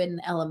and 2 in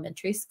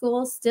elementary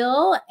school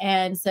still.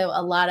 And so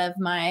a lot of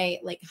my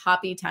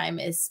hobby time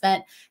is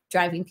spent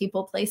driving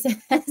people places.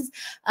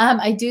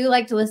 I do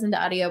like to listen to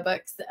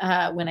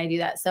audiobooks when I do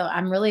that. So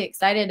I'm really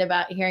excited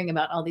about hearing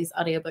about all these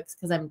audiobooks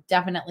because I'm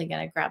definitely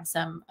going to grab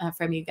some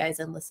from you guys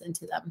and listen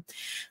to them.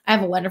 I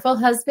have a wonderful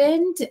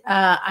husband.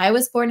 I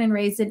was born and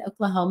raised in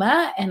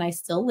Oklahoma and I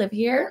still live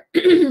here.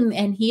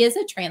 And he is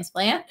a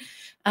transplant.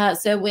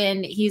 So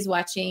when he's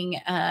watching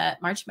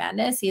March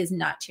Madness, he is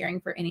not cheering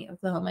for any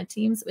Oklahoma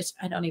teams, which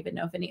I don't even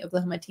know if any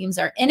Oklahoma teams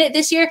are in it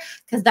this year,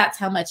 because that's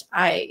how much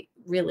I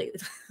really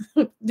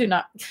am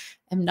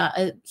not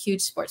a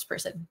huge sports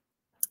person.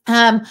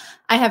 I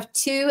have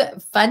 2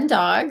 fun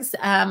dogs.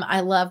 I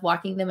love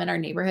walking them in our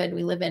neighborhood.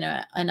 We live in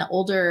an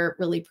older,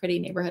 really pretty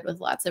neighborhood with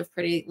lots of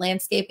pretty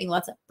landscaping,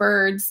 lots of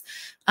birds.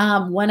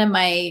 One of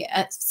my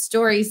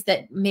stories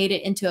that made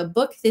it into a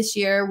book this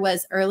year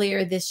was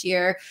earlier this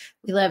year.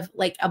 We live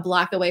like a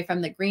block away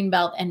from the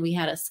Greenbelt and we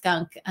had a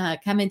skunk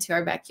come into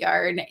our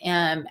backyard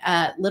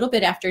a little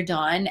bit after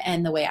dawn.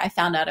 And the way I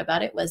found out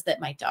about it was that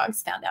my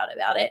dogs found out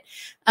about it.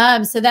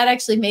 So that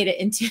actually made it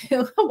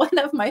into one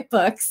of my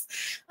books.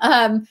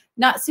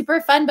 Not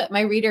super fun, but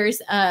my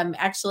readers,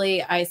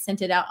 actually, I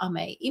sent it out on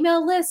my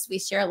email list. We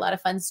share a lot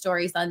of fun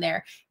stories on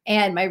there.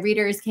 And my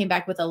readers came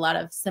back with a lot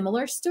of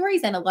similar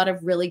stories and a lot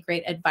of really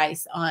great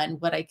advice on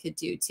what I could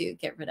do to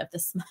get rid of the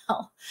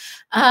smell.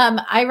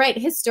 I write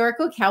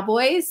historical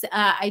cowboys.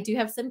 I do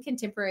have some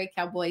contemporary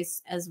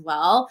cowboys as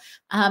well.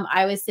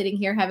 I was sitting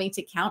here having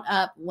to count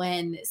up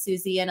when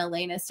Susie and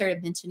Elena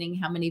started mentioning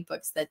how many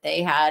books that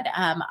they had.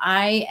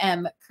 I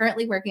am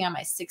currently working on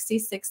my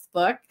 66th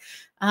book.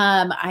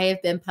 I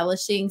have been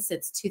publishing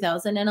since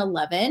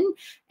 2011,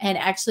 and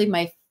actually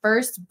my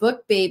first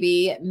book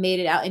baby made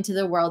it out into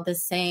the world the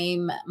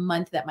same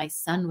month that my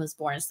son was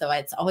born. So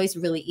it's always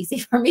really easy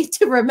for me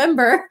to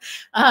remember.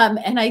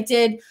 And I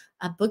did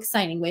a book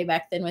signing way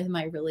back then with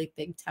my really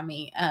big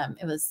tummy.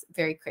 It was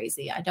very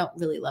crazy. I don't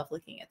really love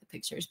looking at the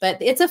pictures,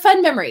 but it's a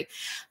fun memory.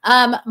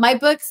 My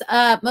books,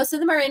 most of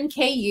them are in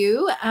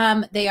KU.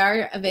 They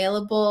are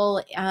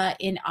available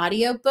in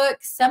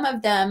audiobooks. Some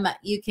of them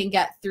you can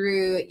get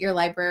through your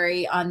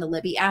library on the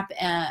Libby app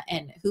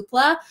and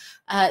Hoopla.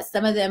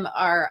 Some of them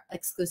are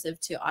exclusive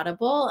to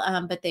Audible,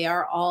 but they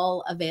are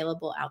all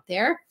available out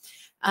there.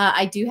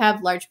 I do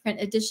have large print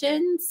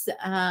editions,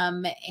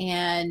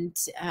 and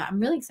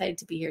I'm really excited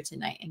to be here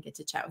tonight and get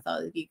to chat with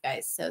all of you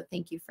guys. So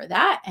thank you for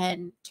that,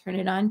 and turn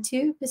it on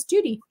to Miss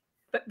Judy.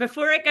 But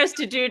before it goes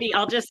to Judy,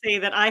 I'll just say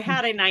that I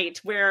had a night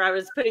where I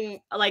was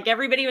putting, like,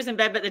 everybody was in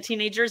bed but the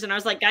teenagers, and I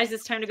was like, guys,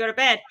 it's time to go to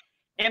bed.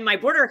 And my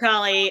border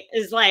collie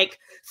is like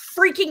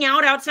freaking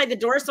out outside the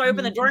door. So I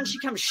open the door and she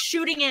comes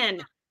shooting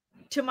in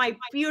to my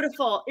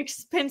beautiful,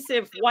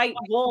 expensive white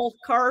wool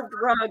carved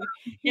rug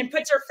and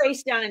puts her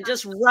face down and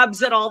just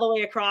rubs it all the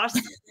way across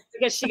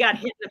because she got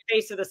hit in the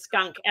face with a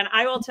skunk. And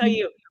I will tell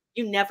you,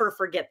 you never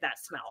forget that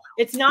smell.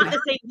 It's not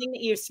the same thing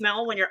that you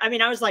smell when you're, I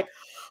mean, I was like,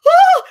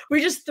 oh,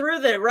 we just threw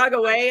the rug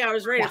away. I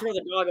was ready to throw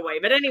the dog away.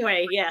 But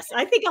anyway, yes,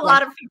 I think a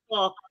lot of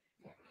people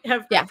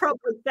have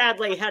probably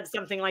sadly had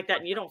something like that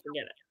and you don't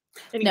forget it.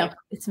 Anyway. No,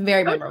 it's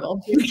very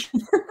memorable.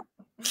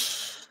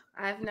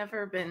 I've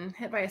never been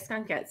hit by a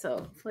skunk yet, so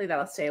hopefully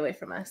that'll stay away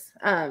from us.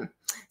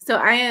 So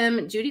I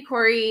am Judy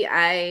Corey.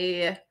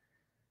 I'm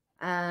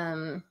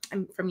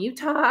from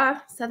Utah,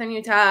 Southern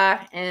Utah,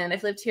 and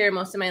I've lived here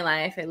most of my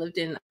life. I lived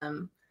in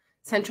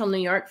Central New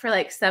York for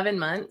like 7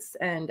 months,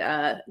 and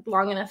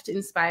long enough to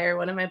inspire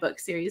one of my book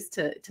series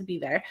to be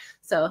there.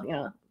 So, you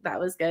know, that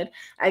was good,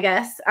 I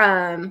guess.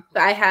 But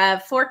I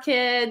have 4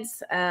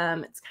 kids.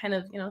 It's kind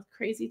of, you know,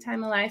 crazy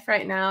time of life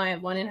right now. I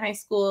have 1 in high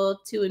school,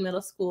 2 in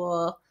middle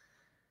school,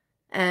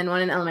 and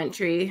 1 in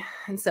elementary.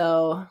 And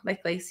so,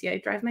 like Lacey, I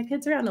drive my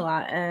kids around a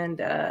lot,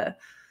 and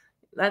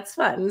that's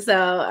fun.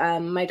 So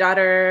my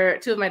daughter,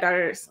 2 of my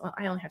daughters, well,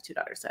 I only have 2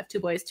 daughters, so I have 2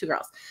 boys, 2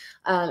 girls,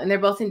 and they're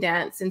both in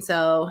dance. And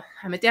so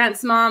I'm a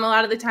dance mom a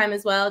lot of the time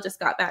as well. Just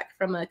got back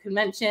from a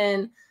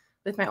convention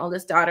with my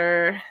oldest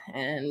daughter.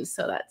 And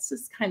so that's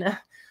just kind of,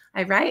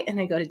 I write and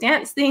I go to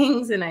dance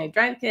things and I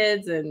drive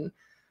kids, and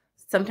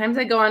sometimes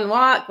I go on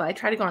walk. Well, I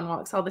try to go on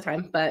walks all the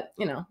time, but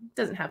you know, it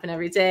doesn't happen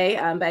every day.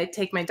 But I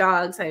take my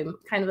dogs. I'm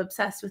kind of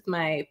obsessed with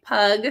my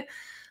pug.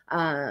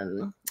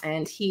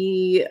 And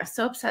he is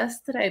so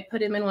obsessed that I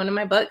put him in one of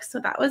my books. So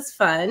that was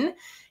fun.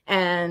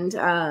 And,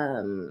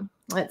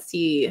 let's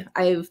see,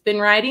 I've been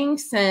writing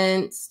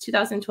since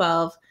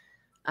 2012,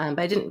 but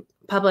I didn't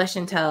publish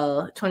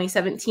until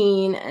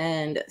 2017.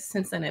 And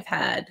since then I've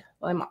had,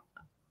 well,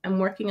 I'm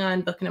working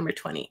on book number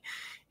 20.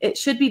 It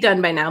should be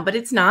done by now, but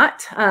it's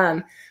not.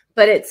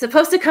 But it's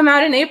supposed to come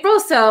out in April.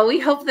 So we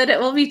hope that it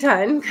will be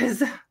done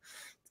because it's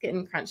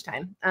getting crunch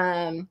time.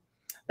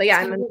 But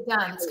yeah,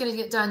 it's going to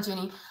get done,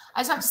 Jenny.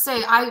 I just have to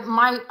say,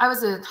 I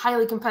was a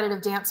highly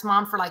competitive dance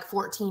mom for like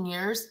 14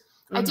 years.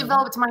 Mm-hmm. I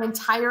developed my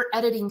entire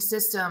editing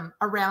system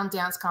around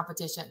dance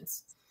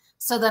competitions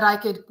so that I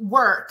could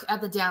work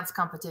at the dance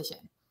competition.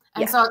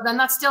 And so then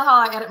that's still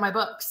how I edit my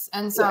books.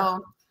 And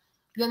so,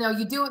 you know,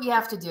 you do what you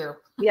have to do.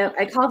 Yeah,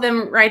 I call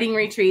them writing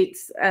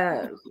retreats,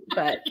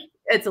 but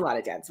it's a lot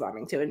of dance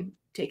momming too, and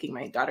taking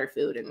my daughter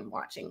food and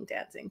watching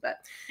dancing.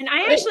 And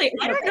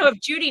I don't know if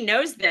Judy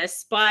knows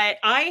this, but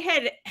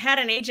I had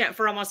an agent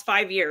for almost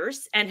 5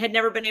 years and had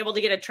never been able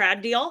to get a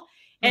trad deal.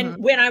 And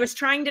when I was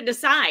trying to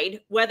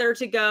decide whether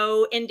to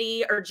go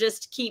indie or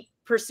just keep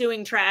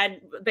pursuing trad,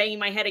 banging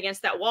my head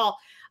against that wall,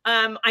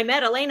 I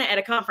met Elena at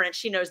a conference.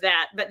 She knows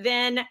that. But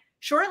then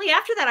shortly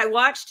after that, I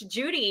watched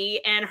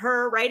Judy and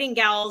her Writing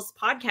Gals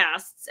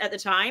podcasts at the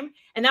time.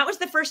 And that was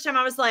the first time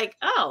I was like,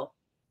 oh,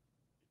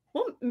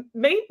 well,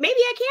 maybe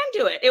I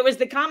can do it. It was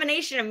the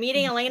combination of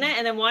meeting Elena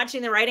and then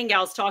watching the Writing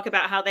Gals talk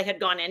about how they had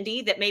gone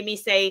indie that made me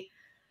say,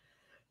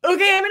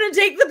 okay, I'm going to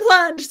take the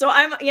plunge. So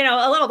I'm, you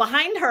know, a little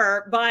behind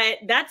her, but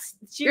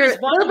you're a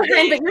little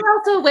behind, but you're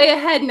also way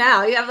ahead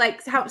now. You have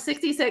like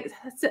 60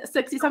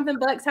 something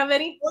books. How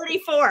many?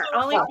 44,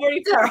 only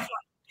 44.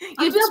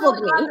 I'm just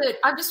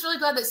really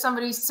glad that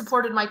somebody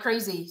supported my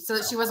crazy so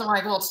that she wasn't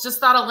like, well, it's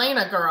just that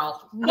Elena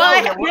girl. No,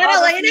 I met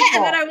Elena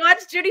and then I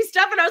watched Judy's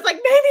stuff and I was like,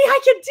 maybe I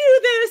can do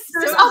this.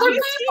 There's other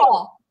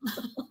people.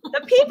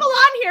 The people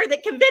on here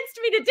that convinced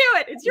me to do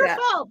it. It's your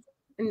fault.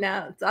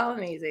 No, it's all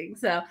amazing.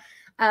 So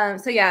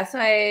let's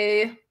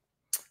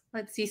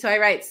see. So I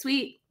write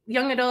sweet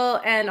young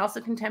adult and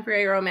also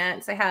contemporary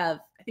romance. I have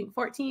I think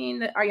 14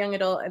 that are young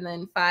adult, and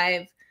then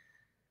 5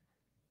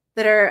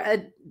 that are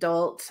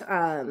adult,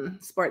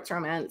 sports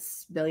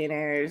romance,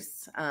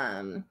 billionaires.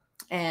 And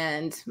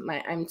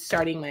I'm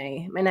starting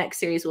my next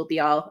series will be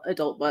all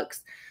adult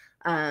books.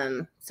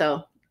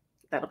 So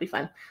that'll be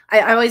fun.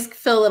 I always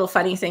feel a little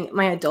funny saying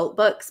my adult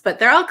books, but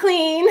they're all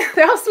clean.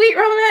 They're all sweet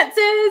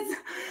romances.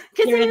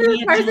 Kisses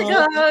as far as it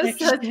goes.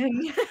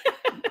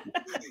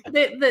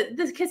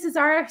 The kisses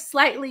are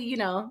slightly, you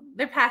know,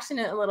 they're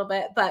passionate a little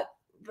bit, but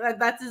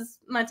that's as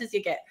much as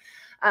you get.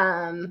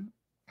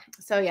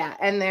 So yeah,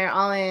 and they're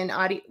all in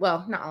audio.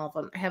 Well, not all of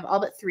them. I have all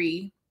but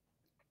 3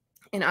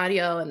 in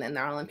audio, and then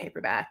they're all in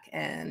paperback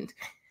and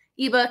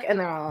ebook, and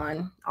they're all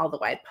on all the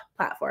wide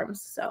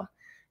platforms. So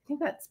I think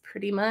that's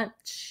pretty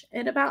much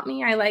it about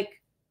me. I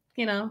like,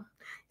 you know,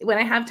 when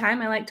I have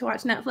time, I like to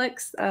watch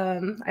Netflix.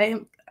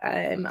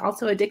 I'm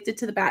also addicted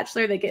to The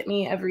Bachelor. They get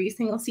me every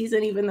single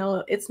season, even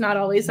though it's not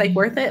always like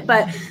worth it.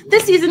 But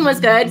this season was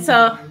good,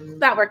 so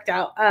that worked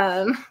out.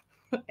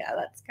 Yeah,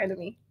 that's kind of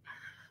me.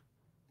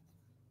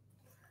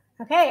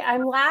 Okay,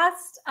 I'm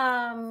last.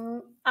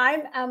 I'm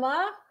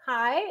Emma.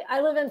 Hi,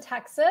 I live in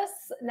Texas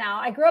now.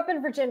 I grew up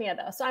in Virginia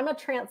though, so I'm a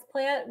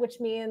transplant, which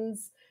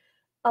means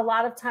a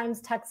lot of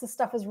times Texas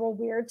stuff is real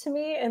weird to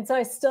me. And so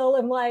I still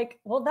am like,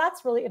 well,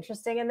 that's really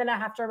interesting. And then I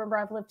have to remember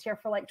I've lived here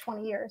for like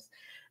 20 years.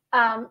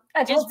 I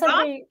told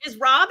somebody, is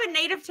Rob a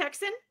native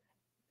Texan?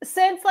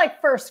 Since like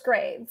first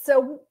grade.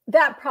 So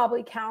that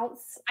probably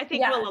counts. I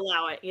think we'll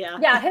allow it. Yeah.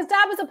 Yeah. His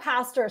dad was a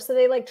pastor. So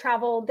they like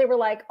traveled, they were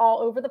like all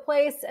over the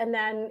place. And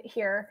then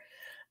here.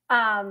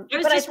 I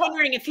was just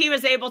wondering if he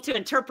was able to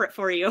interpret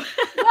for you.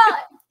 Well,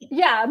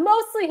 yeah,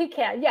 mostly he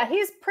can. Yeah,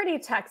 he's pretty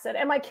Texan.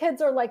 And my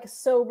kids are like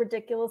so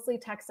ridiculously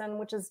Texan,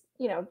 which is,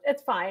 you know,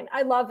 it's fine.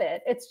 I love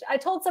it. I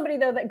told somebody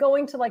though that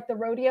going to like the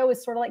rodeo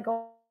is sort of like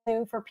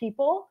going for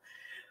people,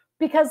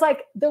 because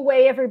like the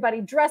way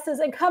everybody dresses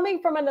and coming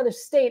from another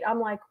state, I'm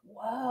like,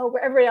 whoa,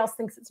 where everybody else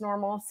thinks it's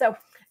normal. So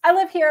I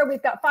live here.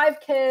 We've got 5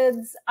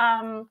 kids.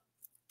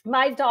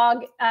 My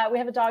dog, we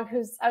have a dog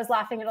I was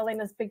laughing at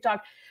Elena's big dog.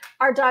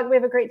 Our dog, we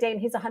have a Great Dane.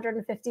 He's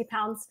 150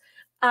 pounds.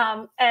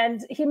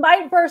 And he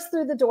might burst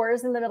through the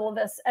doors in the middle of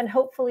this. And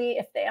hopefully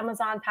if the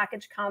Amazon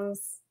package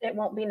comes, it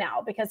won't be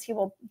now, because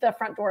the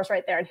front door is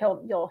right there, and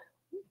well,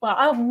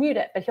 I'll mute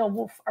it, but he'll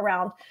woof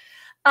around.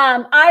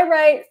 I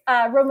write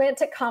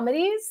romantic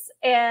comedies,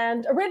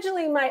 and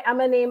originally my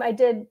Emma name, I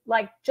did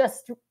like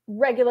just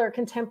regular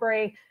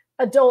contemporary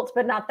adult,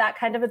 but not that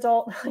kind of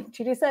adult, like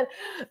Judy said,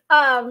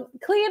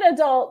 clean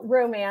adult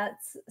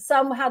romance.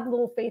 Some had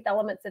little faith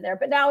elements in there,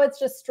 but now it's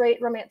just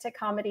straight romantic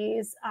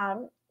comedies,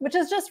 which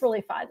is just really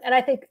fun. And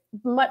I think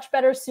much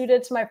better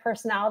suited to my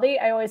personality.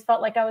 I always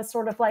felt like I was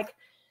sort of like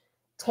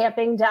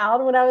tamping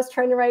down when I was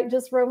trying to write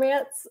just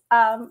romance,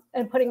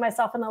 and putting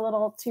myself in a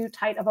little too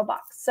tight of a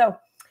box. So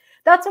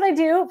that's what I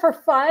do for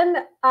fun.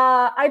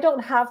 I don't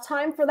have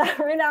time for that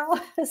right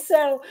now.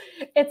 So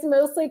it's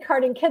mostly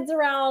carting kids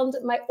around.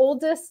 My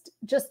oldest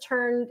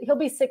he'll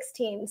be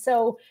 16.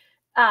 So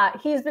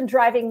he's been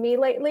driving me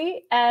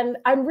lately. And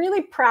I'm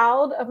really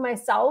proud of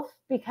myself,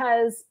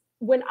 because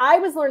when I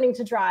was learning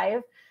to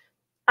drive,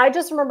 I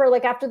just remember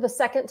like after the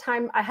second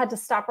time I had to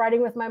stop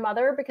riding with my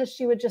mother because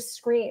she would just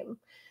scream.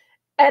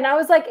 And I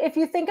was like, if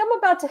you think I'm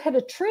about to hit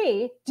a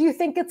tree, do you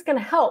think it's going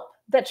to help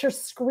that you're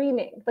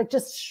screaming, like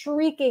just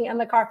shrieking in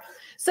the car?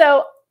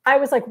 So I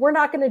was like, we're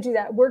not going to do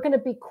that. We're going to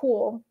be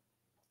cool.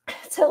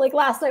 So like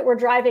last night we're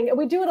driving, and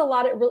we do it a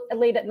lot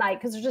late at night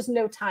because there's just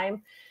no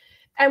time.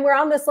 And we're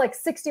on this like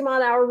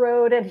 60-mile-an-hour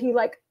road, and he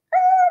like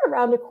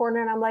around the corner,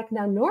 and I'm like,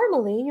 now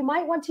normally you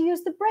might want to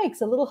use the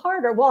brakes a little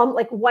harder. Well, I'm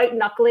like white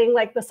knuckling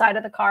like the side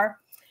of the car.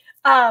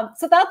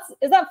 So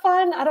is that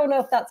fun? I don't know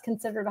if that's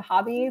considered a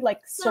hobby,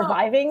 like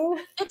surviving. No,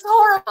 it's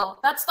horrible.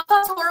 That's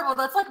horrible.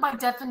 That's like my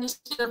definition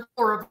of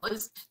horrible,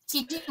 is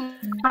teaching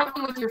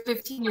driving with your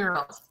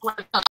 15-year-old.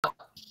 Like,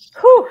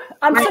 whew,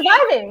 I'm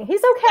surviving.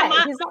 He's okay.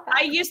 He's not bad.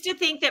 I used to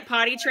think that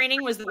potty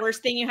training was the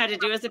worst thing you had to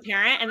do as a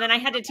parent. And then I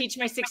had to teach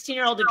my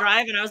 16-year-old to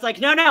drive. And I was like,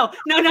 no.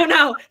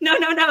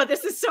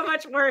 This is so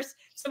much worse.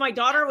 So my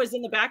daughter was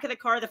in the back of the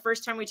car the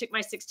first time we took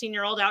my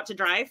 16-year-old out to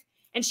drive.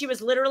 And she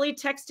was literally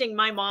texting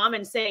my mom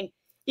and saying,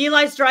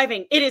 Eli's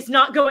driving. It is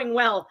not going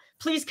well.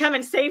 Please come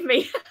and save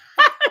me.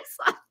 It's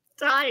like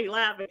dying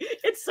laughing.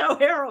 It's so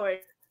harrowing.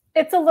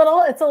 It's a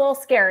little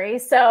scary.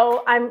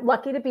 So I'm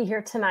lucky to be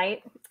here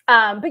tonight.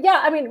 But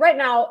yeah, I mean, right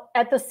now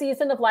at the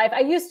season of life, I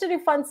used to do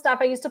fun stuff.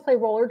 I used to play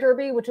roller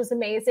derby, which was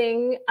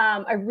amazing.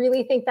 I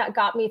really think that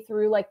got me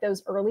through like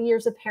those early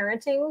years of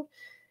parenting,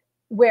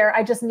 where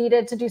I just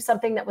needed to do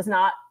something that was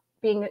not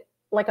being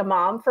like a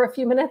mom for a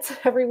few minutes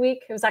every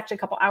week. It was actually a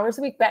couple hours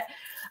a week, but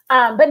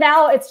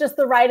now it's just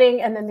the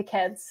writing and then the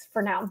kids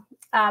for now.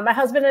 My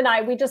husband and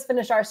I, we just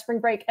finished our spring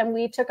break, and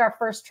we took our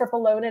first trip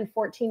alone in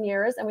 14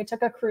 years, and we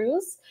took a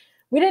cruise.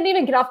 We didn't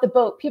even get off the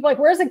boat. People are like,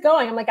 where's it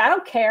going? I'm like, I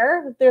don't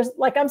care.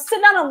 I'm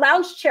sitting on a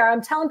lounge chair.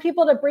 I'm telling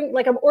people to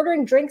I'm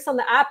ordering drinks on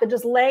the app and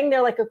just laying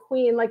there like a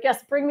queen. Like,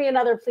 yes, bring me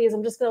another, please.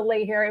 I'm just going to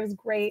lay here. It was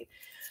great.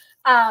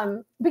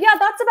 But yeah,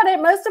 that's about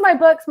it. Most of my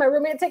books, my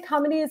romantic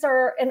comedies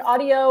are in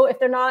audio. If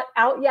they're not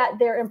out yet,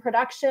 they're in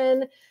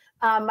production.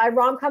 My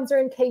rom-coms are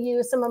in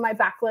KU. Some of my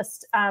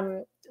backlist,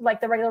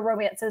 like the regular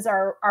romances,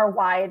 are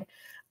wide.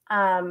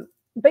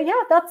 But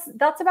yeah,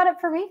 that's about it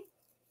for me.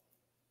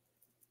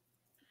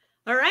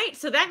 All right,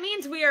 so that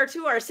means we are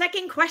to our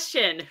second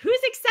question. Who's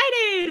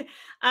excited?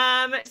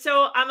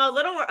 So I'm a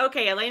little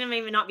okay. Elena may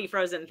not be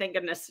frozen. Thank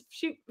goodness.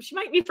 She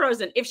might be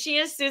frozen. If she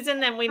is, Susan,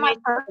 then we may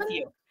start with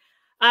you.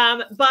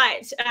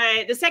 But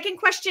the second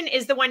question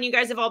is the one you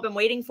guys have all been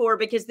waiting for,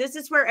 because this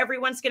is where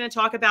everyone's going to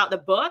talk about the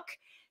book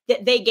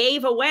that they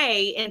gave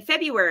away in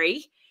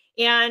February.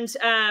 And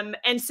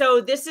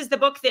so this is the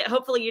book that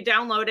hopefully you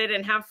downloaded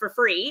and have for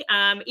free.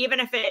 Even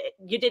if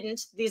you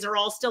didn't, these are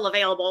all still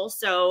available.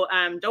 So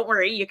don't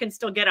worry, you can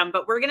still get them.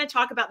 But we're going to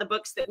talk about the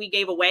books that we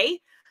gave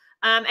away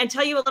and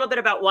tell you a little bit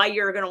about why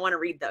you're going to want to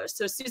read those.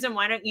 So Susan,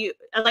 why don't you,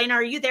 Elena,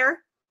 are you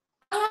there?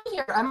 I'm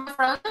here. I'm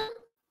frozen.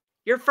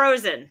 You're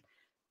frozen.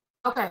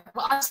 Okay.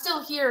 Well, I'm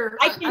still here.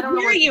 I can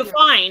hear you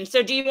fine.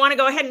 So do you want to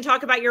go ahead and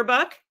talk about your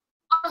book?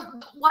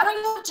 Why don't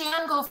you have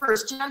Jan go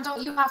first? Jan,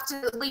 don't you have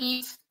to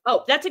leave?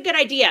 Oh, that's a good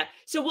idea.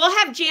 So we'll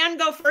have Jan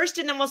go first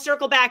and then we'll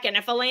circle back. And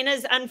if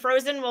Elena's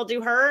unfrozen, we'll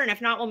do her. And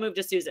if not, we'll move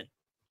to Susan.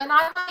 And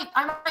I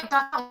might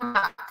come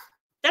back.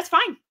 That's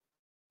fine.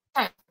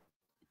 Okay.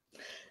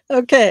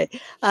 Okay.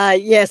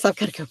 Yes, I've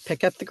got to go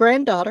pick up the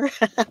granddaughter.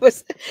 I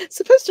was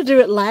supposed to do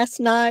it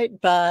last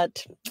night,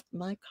 but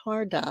my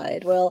car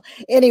died. Well,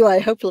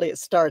 anyway, hopefully it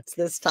starts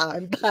this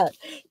time. But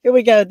here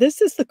we go.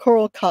 This is the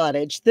Coral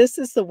Cottage. This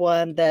is the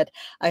one that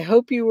I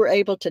hope you were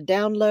able to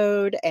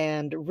download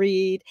and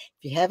read.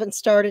 If you haven't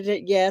started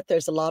it yet,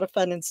 there's a lot of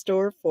fun in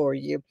store for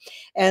you.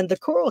 And the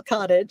Coral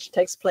Cottage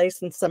takes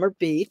place in Summer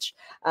Beach.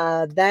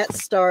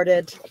 That's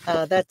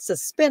a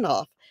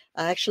spinoff.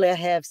 Actually, I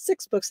have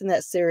 6 books in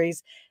that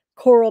series.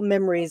 Coral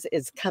Memories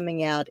is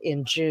coming out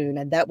in June,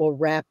 and that will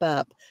wrap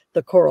up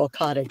the Coral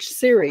Cottage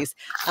series.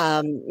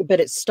 But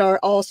it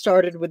all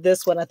started with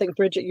this one. I think,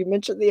 Bridget, you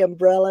mentioned the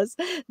umbrellas.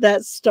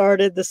 That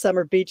started the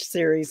Summer Beach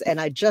series, and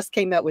I just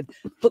came out with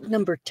book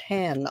number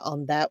 10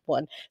 on that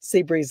one,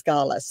 Seabreeze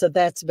Gala. So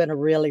that's been a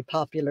really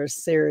popular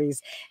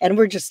series, and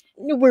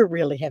we're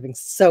really having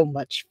so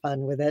much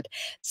fun with it.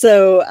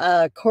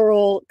 So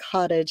Coral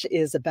Cottage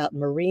is about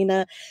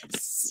Marina.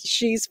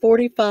 She's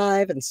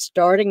 45 and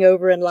starting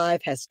over in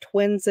life, has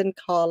twins in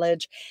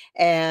college,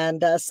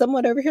 and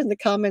someone over here in the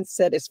comments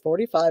said, is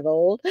 45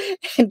 old?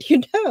 And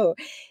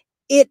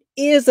it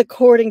is,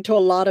 according to a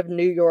lot of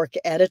New York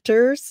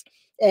editors,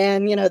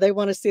 and they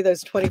want to see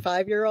those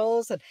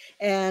 25-year-olds,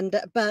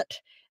 but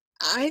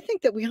I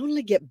think that we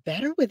only get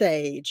better with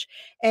age.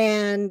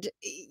 And,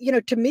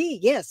 to me,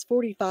 yes,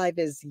 45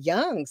 is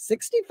young.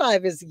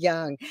 65 is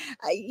young.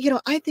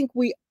 I think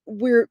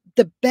we're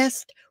the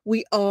best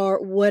we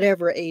are,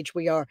 whatever age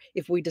we are,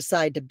 if we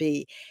decide to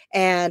be.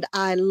 And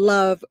I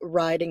love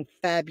writing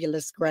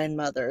fabulous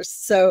grandmothers.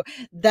 So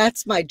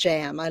that's my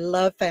jam. I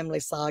love family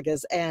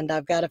sagas, and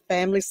I've got a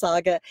family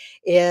saga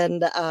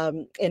in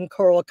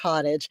Coral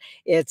Cottage.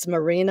 It's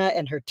Marina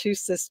and her 2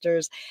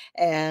 sisters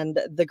and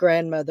the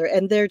grandmother,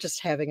 and they're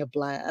just having a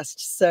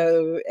blast.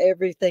 So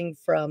everything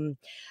from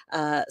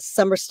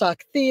summer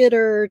stock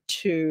theater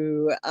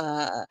to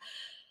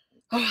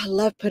I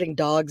love putting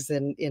dogs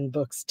in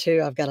books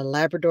too. I've got a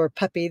Labrador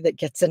puppy that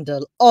gets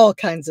into all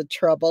kinds of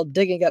trouble,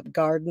 digging up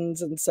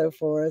gardens and so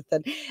forth.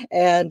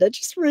 And I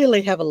just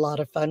really have a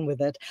lot of fun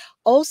with it.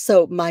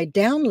 Also, my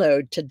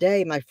download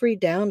today, my free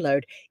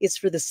download, is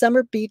for the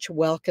Summer Beach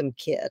Welcome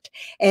Kit.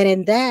 And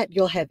in that,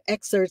 you'll have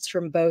excerpts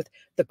from both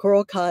the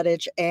Coral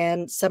Cottage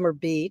and Summer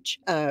Beach,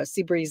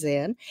 Seabreeze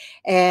Inn.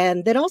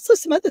 And then also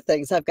some other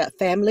things. I've got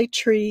family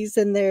trees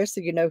in there,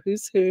 so you know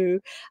who's who,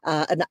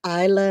 an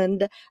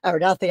island, or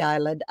not the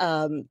island,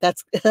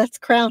 that's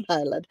Crown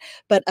Island,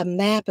 but a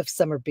map of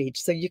Summer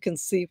Beach. So you can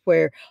see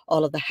where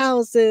all of the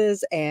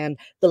houses and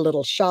the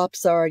little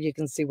shops are. You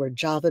can see where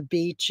Java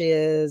Beach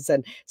is,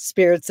 and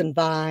Spirits and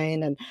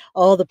Vine, and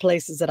all the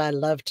places that I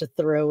love to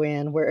throw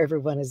in where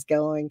everyone is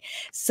going.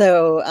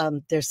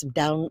 So there's some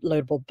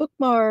downloadable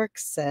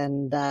bookmarks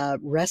and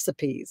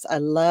recipes. I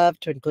love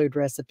to include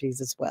recipes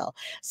as well.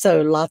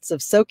 So lots of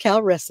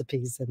SoCal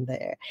recipes in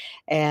there.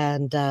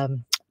 And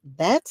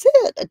that's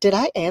it. Did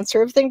I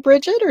answer everything,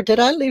 Bridget, or did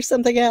I leave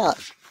something out?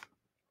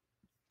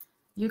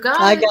 You got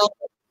it.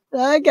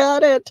 I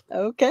got it.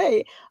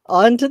 Okay.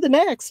 On to the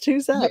next.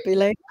 Who's up,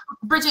 Elaine?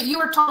 Bridget, you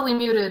were totally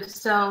muted,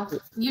 so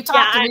you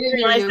talked to me. I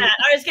realized that.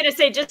 I was going to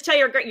say, just tell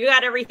you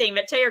got everything,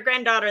 but tell your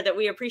granddaughter that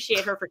we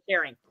appreciate her for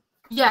sharing.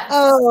 Yes.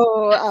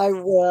 Oh, I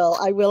will.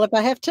 If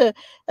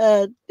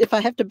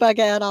I have to bug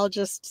out, I'll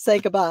just say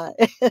goodbye.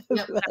 Yep,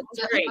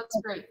 that's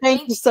great.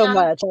 Thank you so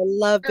much. I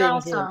love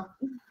being here.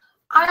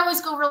 I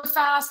always go really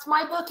fast.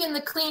 My book in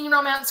the Clean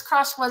Romance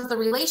Crush was The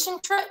Relation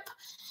Trip.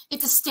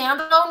 It's a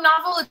standalone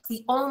novel. It's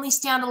the only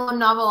standalone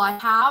novel I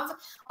have.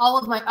 All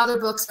of my other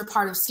books are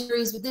part of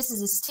series, but this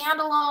is a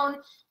standalone.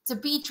 It's a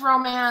beach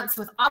romance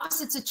with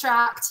opposites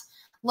attract.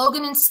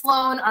 Logan and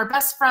Sloan are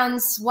best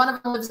friends. One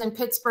of them lives in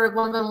Pittsburgh.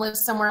 One of them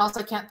lives somewhere else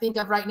I can't think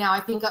of right now. I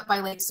think up by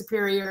Lake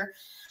Superior.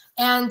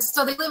 And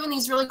so they live in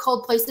these really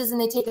cold places, and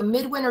they take a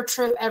midwinter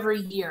trip every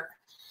year.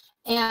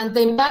 And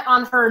they met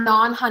on her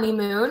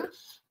non-honeymoon,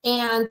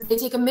 and they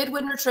take a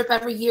midwinter trip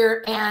every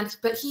year.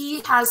 But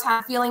he has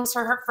had feelings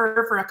for her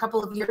for a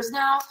couple of years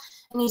now,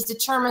 and he's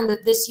determined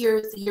that this year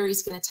is the year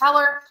he's going to tell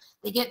her.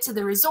 They get to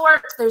the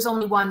resort. There's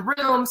only one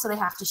room, so they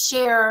have to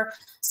share.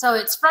 So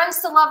it's friends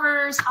to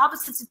lovers,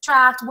 opposites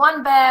attract,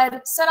 one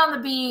bed, sit on the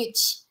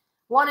beach,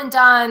 one and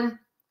done.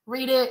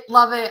 Read it,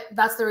 love it.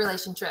 That's the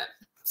relationship.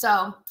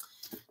 So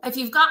if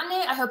you've gotten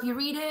it, I hope you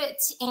read it.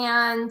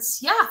 And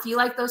yeah, if you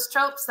like those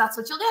tropes, that's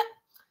what you'll get.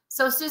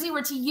 So Susie,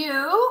 we're to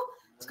you.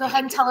 Let's go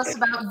ahead and tell us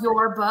about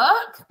your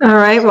book. All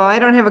right. Well, I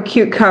don't have a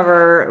cute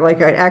cover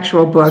like an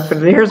actual book, but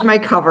here's my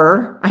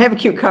cover. I have a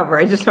cute cover.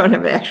 I just don't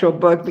have an actual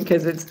book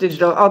because it's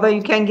digital, although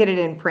you can get it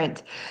in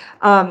print.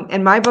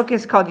 And my book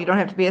is called You Don't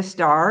Have to Be a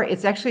Star.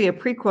 It's actually a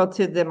prequel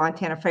to the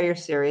Montana Fire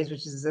series,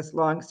 which is this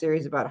long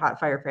series about hot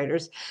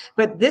firefighters.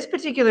 But this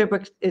particular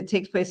book, it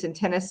takes place in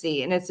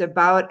Tennessee, and it's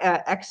about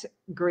an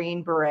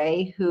ex-Green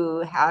Beret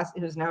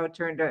who's now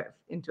turned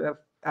into a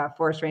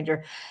forest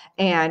ranger,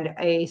 and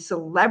a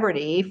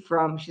celebrity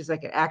she's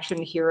like an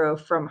action hero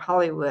from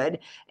Hollywood.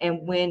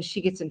 And when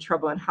she gets in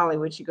trouble in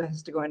Hollywood, she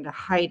has to go into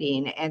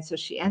hiding. And so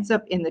she ends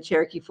up in the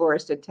Cherokee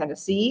Forest in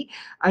Tennessee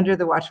under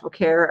the watchful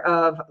care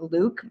of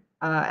Luke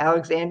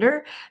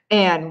Alexander.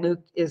 And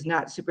Luke is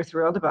not super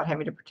thrilled about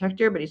having to protect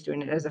her, but he's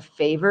doing it as a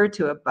favor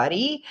to a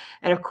buddy.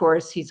 And of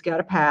course, he's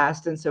got a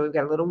past. And so we've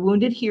got a little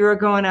wounded hero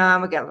going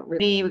on. We got a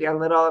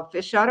little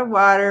fish out of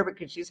water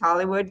because she's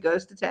Hollywood,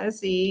 goes to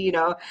Tennessee,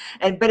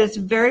 but it's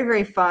very,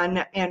 very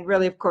fun. And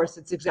really, of course,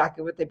 it's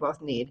exactly what they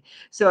both need.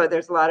 So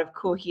there's a lot of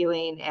cool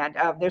healing, and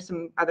there's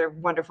some other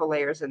wonderful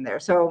layers in there.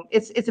 So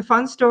it's a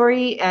fun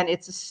story, and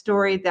it's a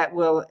story that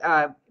will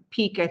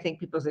pique, I think,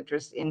 people's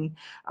interest in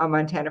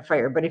Montana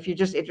Fire. But if you're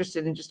just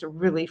interested in just a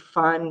really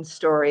fun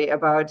story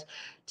about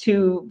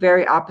two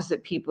very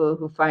opposite people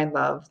who find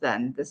love,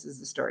 then this is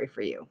the story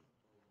for you.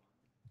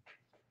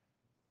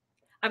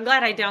 I'm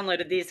glad I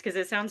downloaded these because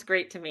it sounds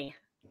great to me.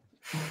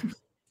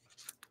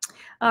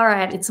 All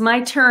right, it's my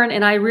turn.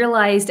 And I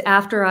realized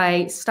after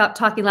I stopped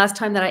talking last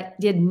time that I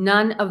did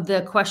none of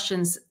the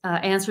questions,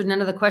 answered none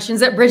of the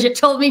questions that Bridget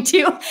told me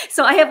to.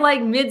 So I have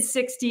like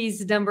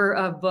mid-60s number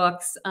of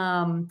books.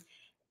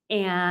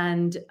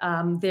 And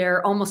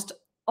they're almost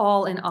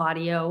all in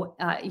audio.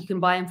 You can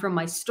buy them from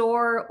my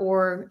store,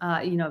 or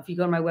if you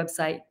go to my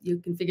website, you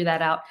can figure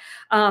that out.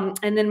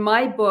 And then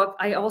my book,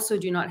 I also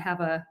do not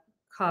have a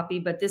copy,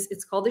 but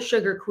it's called The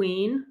Sugar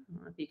Queen. I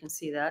don't know if you can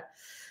see that.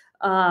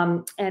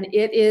 And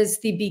it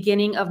is the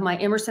beginning of my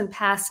Emerson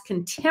Pass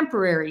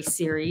Contemporary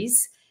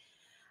series.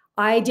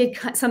 I did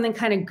something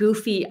kind of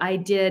goofy. I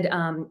did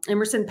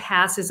Emerson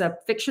Pass is a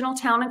fictional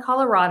town in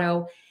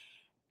Colorado,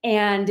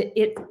 and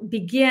it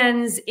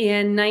begins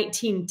in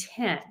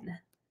 1910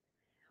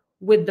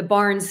 with the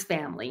Barnes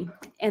family.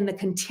 And the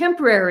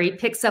contemporary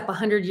picks up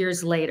 100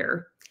 years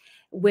later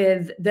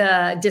with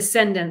the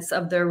descendants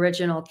of the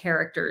original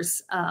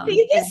characters.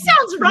 This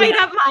sounds right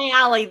up my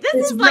alley.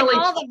 This is like really,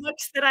 all the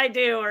books that I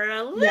do are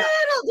a little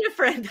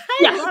different.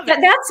 I love it.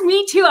 That's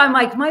me too. I'm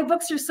like, my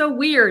books are so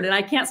weird and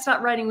I can't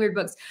stop writing weird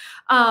books.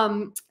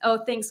 Oh,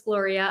 thanks,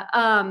 Gloria.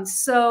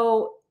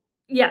 So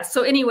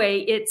anyway,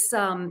 it's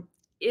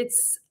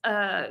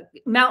a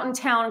mountain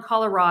town,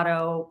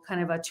 Colorado,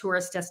 kind of a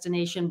tourist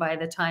destination by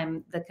the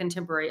time the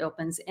contemporary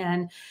opens.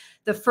 And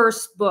the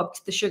first book,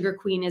 The Sugar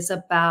Queen, it's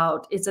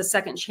a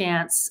second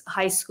chance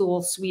high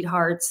school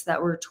sweethearts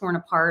that were torn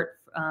apart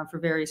for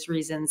various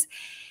reasons.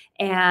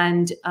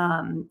 And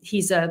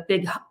he's a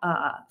big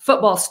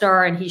football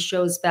star, and he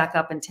shows back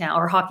up in town,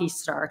 or hockey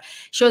star,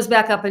 shows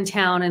back up in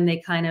town, and they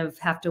kind of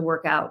have to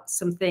work out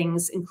some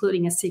things,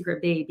 including a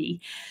secret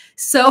baby.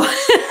 So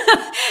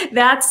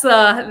that's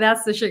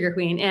The Sugar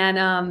Queen.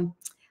 And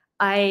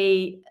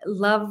I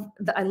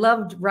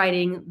loved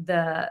writing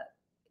the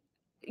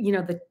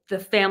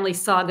family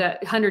saga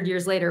 100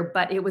 years later,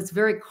 but it was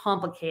very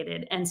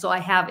complicated. And so I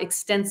have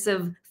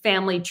extensive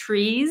family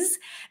trees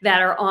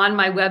that are on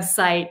my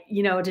website,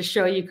 to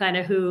show you kind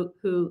of who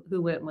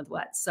went with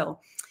what. So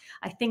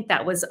I think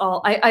that was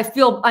all. I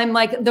feel I'm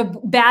like the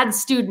bad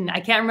student.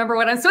 I can't remember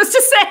what I'm supposed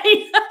to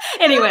say.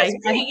 Anyway,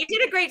 you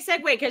did a great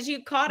segue because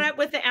you caught up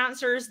with the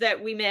answers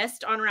that we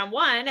missed on round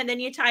 1, and then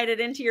you tied it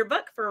into your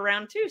book for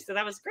round 2. So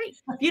that was great.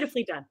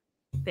 Beautifully done.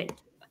 Thank you.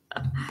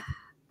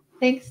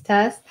 Thanks,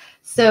 Tess.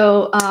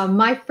 So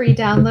my free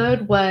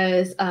download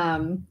was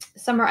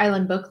Summer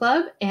Island Book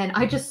Club, and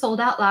I just sold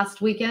out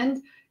last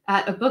weekend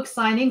at a book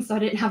signing, so I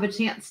didn't have a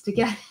chance to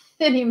get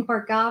any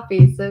more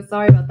copies. So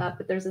sorry about that,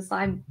 but there's a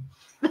sign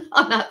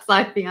on that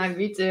side behind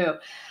me too.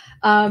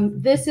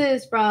 This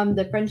is from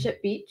the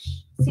Friendship Beach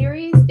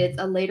series. It's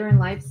a later in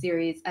life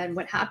series, and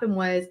what happened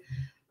was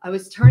I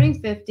was turning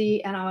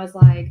 50, and I was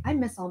like, I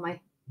miss all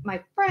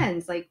my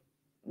friends. Like,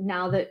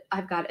 now that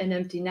I've got an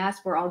empty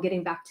nest, we're all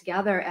getting back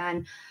together,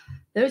 and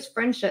those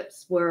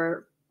friendships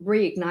were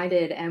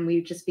reignited and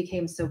we just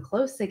became so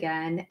close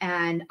again.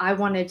 And I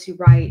wanted to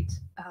write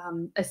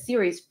a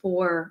series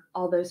for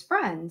all those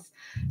friends.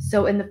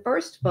 So in the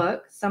first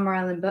book, Summer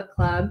Island Book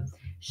Club,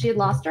 she had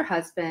lost her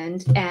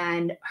husband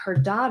and her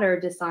daughter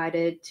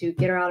decided to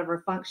get her out of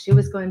her funk. She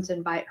was going to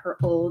invite her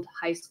old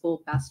high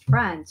school best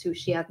friends who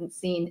she hadn't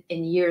seen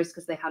in years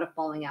because they had a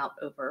falling out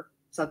over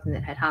something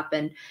that had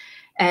happened.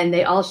 And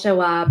they all show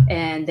up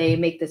and they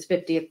make this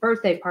 50th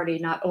birthday party,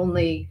 not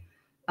only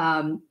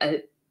an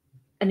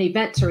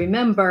event to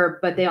remember,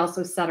 but they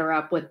also set her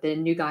up with the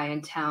new guy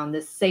in town,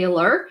 this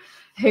sailor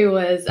who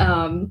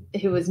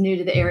was new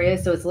to the area.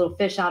 So it's a little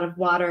fish out of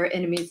water,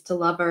 enemies to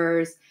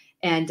lovers.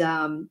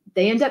 And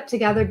they end up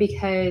together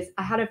because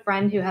I had a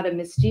friend who had a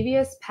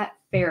mischievous pet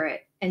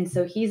ferret. And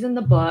so he's in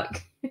the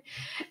book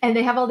and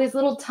they have all these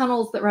little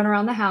tunnels that run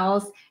around the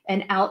house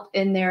and out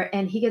in there.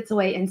 And he gets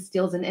away and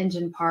steals an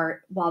engine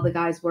part while the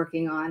guy's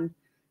working on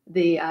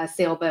the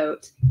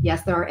sailboat.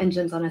 Yes, there are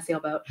engines on a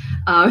sailboat.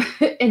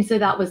 And so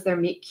that was their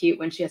meet cute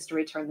when she has to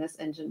return this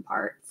engine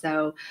part.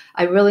 So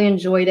I really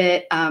enjoyed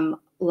it.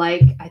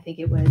 Like, I think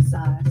it was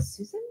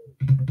Susan.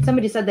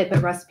 Somebody said they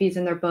put recipes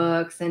in their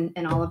books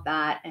and all of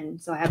that. And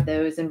so I have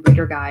those and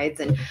reader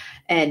guides.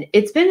 And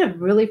it's been a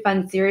really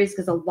fun series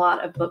because a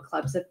lot of book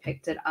clubs have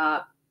picked it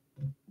up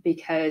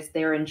because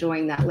they're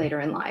enjoying that later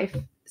in life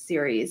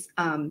series.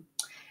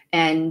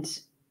 And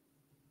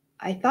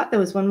I thought there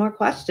was one more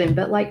question,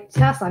 but like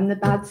Tess, I'm the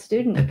bad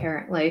student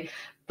apparently.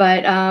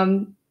 But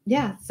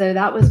yeah, so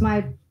that was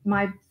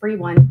my free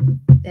one.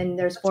 And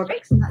there's 4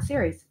 books in that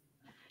series.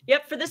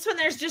 Yep, for this one,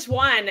 there's just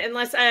one,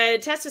 unless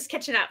Tess is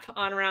catching up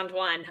on round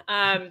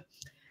 1.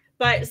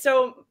 But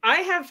so I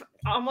have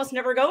almost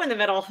never go in the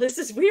middle. This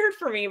is weird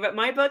for me, but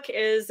my book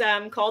is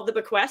called The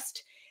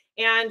Bequest,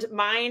 and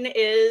mine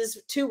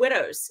is 2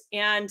 widows.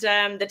 And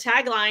the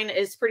tagline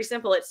is pretty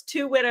simple. It's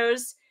 2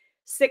 widows,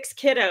 6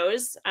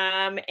 kiddos,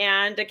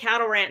 and a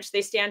cattle ranch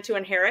they stand to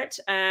inherit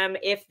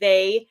if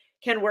they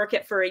can work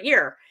it for a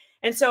year.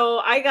 And so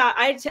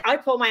I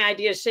pull my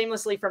ideas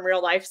shamelessly from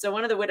real life. So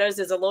one of the widows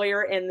is a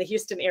lawyer in the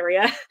Houston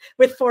area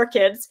with 4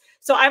 kids.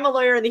 So I'm a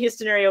lawyer in the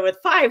Houston area with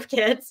 5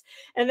 kids.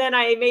 And then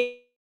I made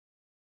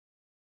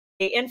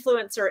an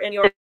influencer in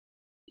your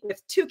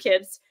with 2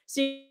 kids.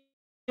 So you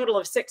total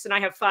of 6 and I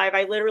have 5.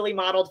 I literally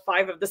modeled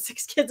 5 of the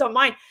 6 kids on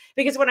mine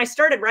because when I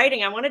started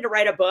writing, I wanted to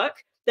write a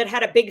book that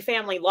had a big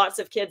family, lots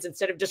of kids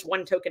instead of just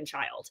one token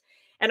child.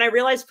 And I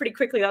realized pretty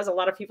quickly that was a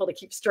lot of people to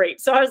keep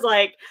straight. So I was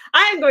like,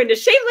 I'm going to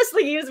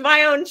shamelessly use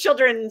my own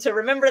children to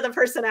remember the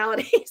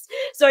personalities.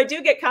 So I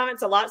do get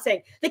comments a lot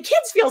saying, the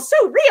kids feel so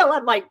real.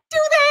 I'm like, do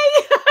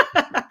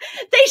they?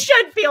 They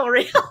should feel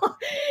real.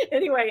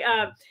 Anyway,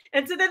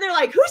 and so then they're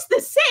like, who's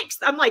the 6th?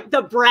 I'm like,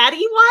 the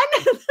bratty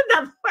one?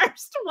 The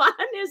first one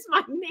is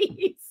my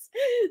niece.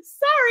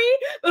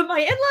 Sorry, but my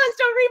in-laws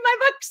don't read my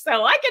books,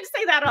 so I can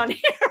say that on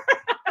here.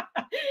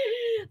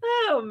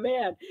 Oh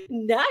man,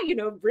 now you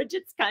know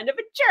Bridget's kind of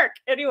a jerk.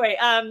 Anyway,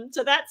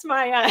 so that's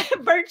my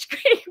Birch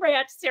Creek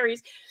Ranch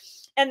series.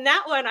 And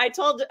that one, I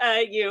told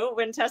you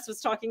when Tess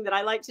was talking that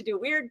I like to do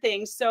weird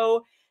things.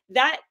 So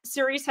that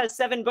series has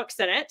 7 books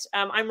in it.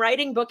 I'm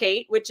writing book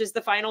 8, which is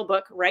the final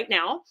book right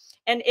now.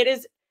 And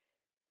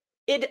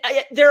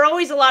there are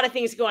always a lot of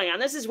things going on.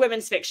 This is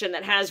women's fiction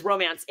that has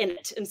romance in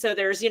it. And so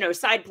there's,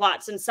 side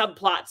plots and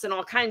subplots and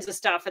all kinds of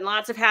stuff and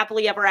lots of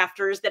happily ever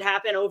afters that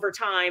happen over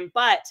time.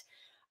 But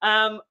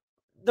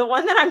the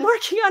one that I'm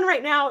working on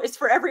right now is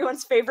for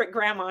everyone's favorite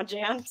grandma,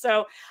 Jan.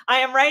 So I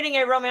am writing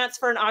a romance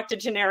for an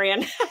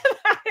octogenarian.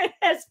 It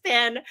has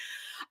been,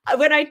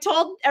 when I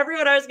told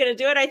everyone I was going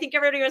to do it, I think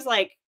everybody was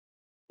like,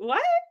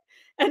 what?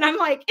 And I'm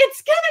like,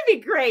 it's going to be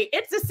great.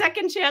 It's a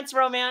second chance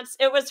romance.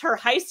 It was her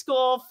high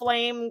school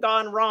flame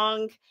gone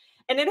wrong.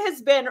 And it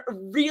has been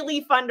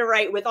really fun to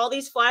write with all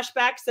these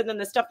flashbacks and then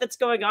the stuff that's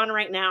going on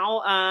right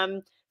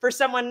now. For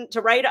someone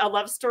to write a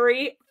love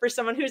story for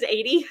someone who's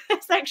 80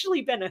 has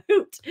actually been a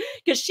hoot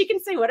because she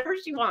can say whatever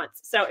she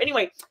wants. So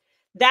anyway,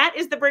 that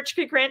is the Birch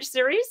Creek Ranch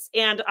series,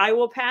 and I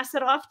will pass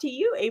it off to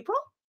you, April.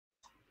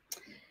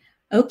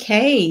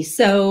 Okay,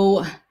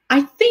 so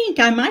I think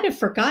I might have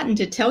forgotten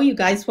to tell you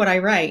guys what I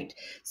write.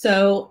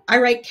 So I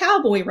write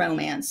cowboy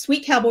romance,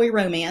 sweet cowboy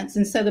romance.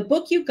 And so the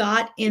book you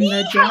got in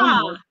the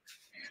download,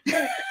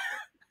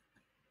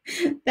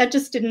 that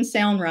just didn't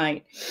sound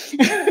right.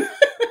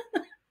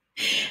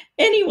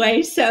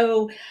 Anyway,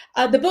 so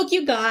the book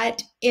you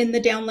got in the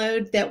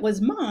download that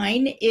was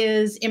mine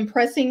is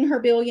Impressing Her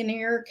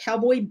Billionaire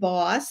Cowboy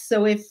Boss.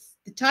 So if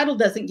the title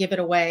doesn't give it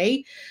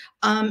away,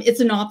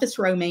 it's an office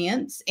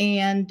romance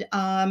and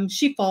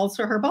she falls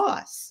for her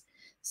boss.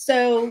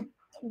 So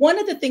one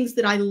of the things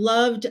that I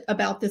loved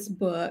about this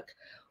book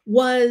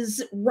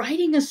was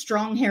writing a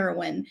strong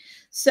heroine.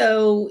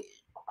 So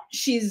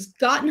she's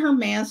gotten her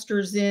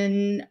master's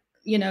in,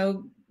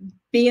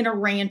 being a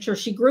rancher.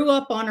 She grew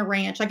up on a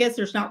ranch. I guess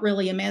there's not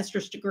really a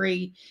master's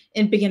degree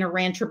in being a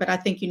rancher, but I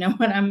think you know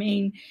what I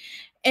mean.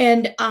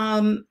 And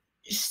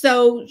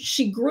So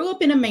she grew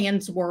up in a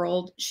man's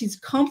world. She's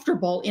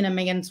comfortable in a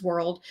man's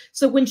world.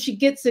 So when she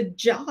gets a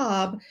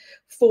job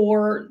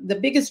for the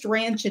biggest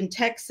ranch in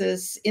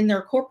Texas in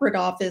their corporate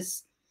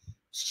office,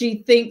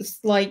 she thinks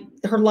like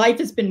her life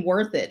has been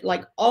worth it.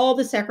 Like all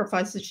the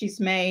sacrifices she's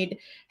made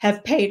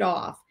have paid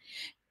off.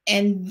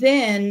 And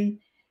then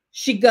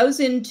she goes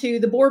into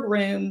the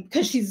boardroom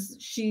because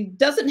she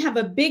doesn't have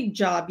a big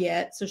job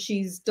yet. So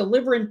she's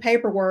delivering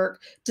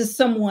paperwork to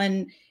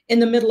someone in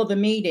the middle of a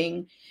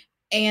meeting.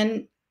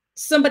 And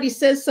somebody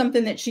says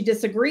something that she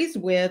disagrees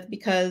with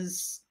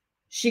because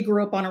she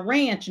grew up on a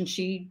ranch and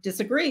she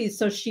disagrees.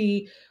 So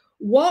she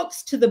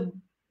walks to the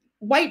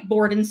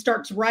whiteboard and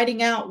starts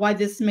writing out why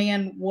this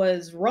man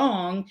was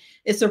wrong.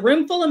 It's a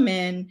room full of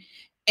men.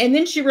 And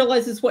then she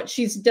realizes what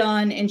she's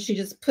done and she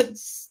just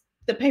puts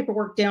the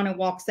paperwork down and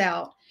walks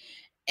out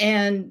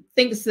and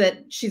thinks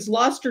that she's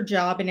lost her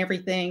job and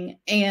everything.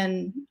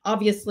 And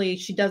obviously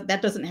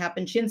that doesn't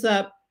happen. She ends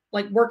up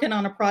like working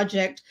on a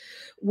project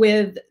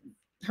with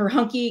her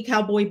hunky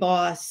cowboy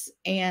boss,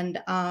 and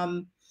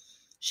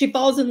she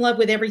falls in love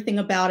with everything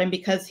about him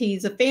because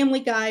he's a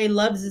family guy,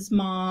 loves his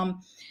mom,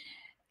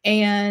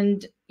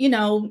 and you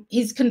know,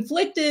 he's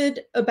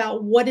conflicted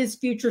about what his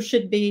future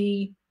should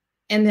be,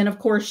 and then of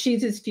course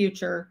she's his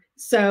future.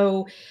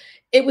 So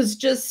it was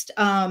just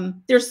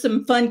there's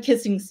some fun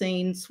kissing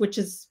scenes, which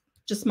is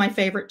just my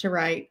favorite to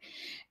write.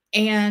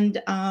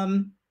 And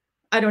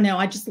I don't know,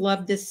 I just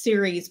love this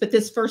series, but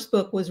this first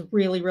book was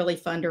really, really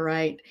fun to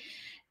write.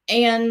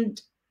 And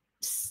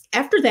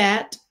after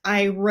that,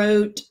 I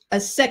wrote a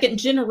second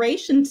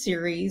generation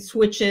series,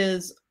 which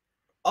is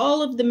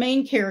all of the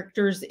main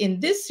characters in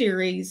this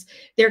series,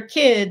 their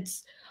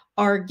kids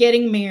are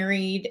getting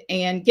married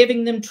and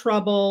giving them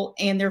trouble,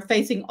 and they're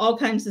facing all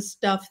kinds of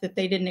stuff that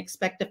they didn't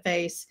expect to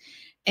face.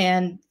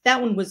 And that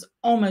one was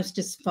almost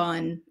as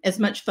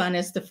much fun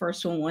as the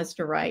first one was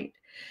to write.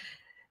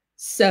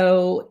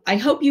 So I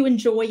hope you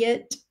enjoy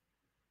it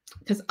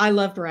because I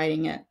loved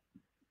writing it.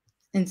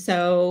 And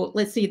so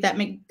let's see if that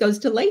goes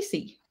to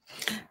Lacey.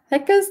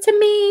 That goes to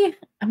me.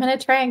 I'm going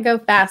to try and go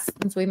fast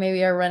since we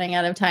maybe are running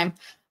out of time.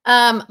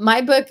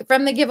 My book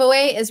from the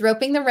giveaway is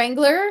Roping the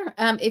Wrangler.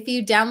 If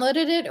you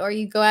downloaded it or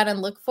you go out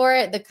and look for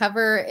it, the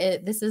cover,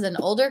 this is an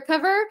older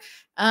cover.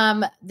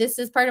 This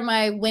is part of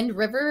my Wind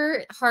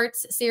River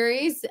Hearts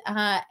series.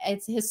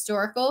 It's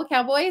historical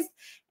cowboys,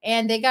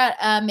 and they got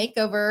a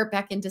makeover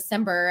back in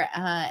December.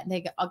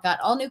 They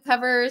got all new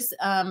covers.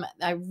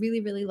 I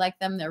really, really like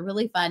them. They're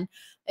really fun.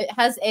 It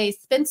has a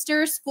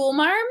spinster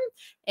schoolmarm.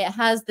 It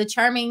has the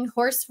charming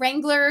horse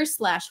wrangler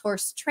 /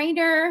 horse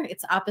trainer.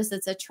 Its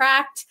opposites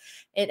attract.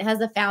 It has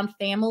a found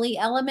family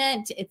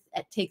element. It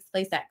takes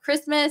place at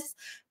Christmas.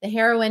 The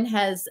heroine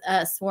has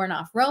sworn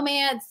off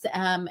romance.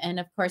 And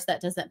of course,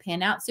 that doesn't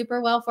pan out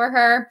super well for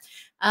her.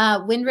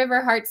 Wind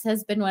River Hearts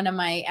has been one of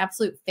my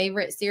absolute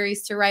favorite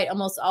series to write.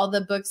 Almost all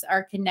the books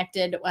are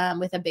connected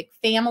with a big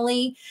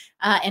family.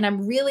 And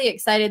I'm really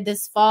excited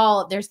this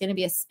fall. There's going to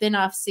be a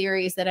spin-off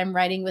series that I'm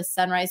writing with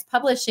Sunrise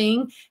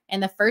Publishing.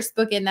 And the first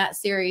book in that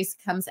series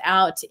comes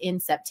out in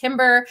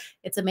September.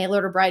 It's a mail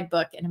order bride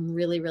book, and I'm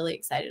really, really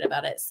excited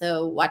about it.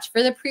 So watch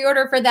for the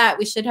pre-order for that.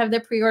 We should have the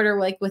pre-order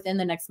like within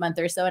the next month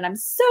or so. And I'm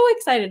so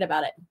excited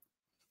about it.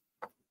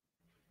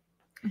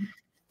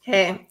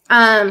 Okay.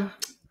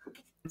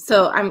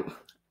 So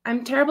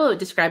I'm terrible at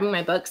describing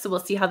my book, so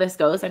we'll see how this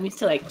goes. I'm used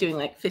to like doing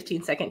like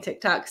 15-second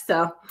TikToks,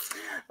 so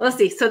we'll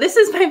see. So this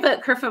is my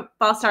book, Her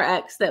Fall Star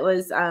X, that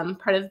was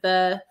part of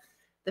the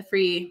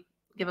free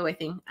giveaway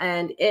thing,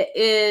 and it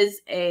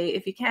is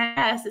if you can't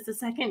guess, it's a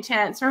second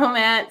chance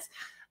romance.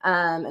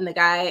 And the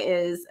guy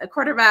is a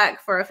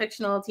quarterback for a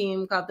fictional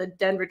team called the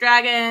Denver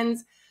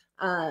Dragons.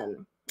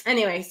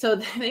 Anyway, so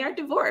they are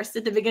divorced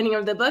at the beginning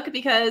of the book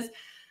because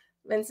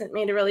Vincent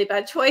made a really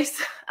bad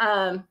choice.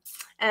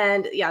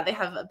 And yeah, they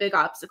have a big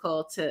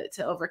obstacle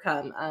to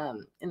overcome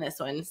in this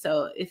one.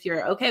 So if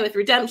you're okay with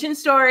redemption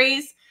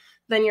stories,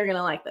 then you're going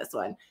to like this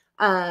one.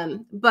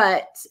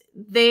 But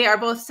they are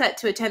both set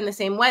to attend the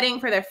same wedding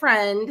for their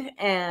friend.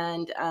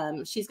 And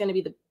she's going to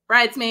be the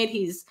bridesmaid.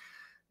 He's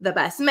the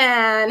best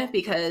man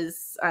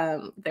because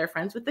they're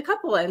friends with the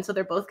couple. And so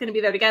they're both going to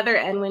be there together.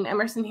 And when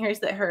Emerson hears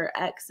that her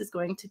ex is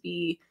going to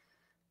be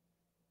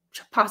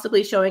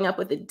possibly showing up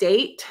with a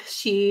date,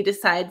 she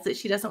decides that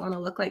she doesn't want to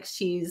look like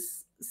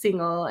she's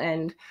single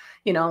and,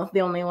 you know,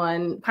 the only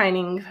one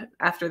pining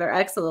after their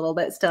ex a little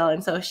bit still.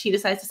 And so she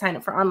decides to sign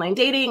up for online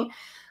dating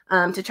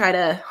to try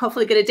to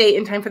hopefully get a date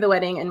in time for the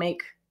wedding and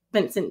make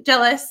Vincent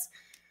jealous.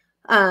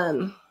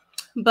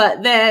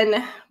 But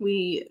then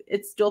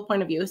it's dual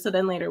point of view. So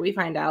then later we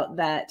find out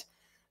that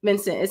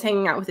Vincent is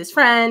hanging out with his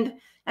friend,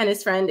 and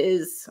his friend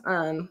is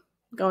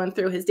going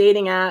through his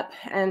dating app,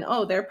 and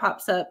oh, there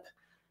pops up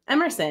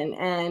Emerson,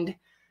 and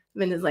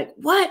Vincent's like,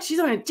 what? She's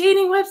on a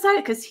dating website?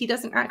 Because he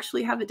doesn't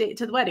actually have a date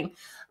to the wedding.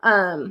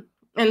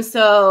 And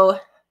so,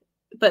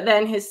 but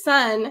then his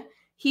son,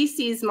 he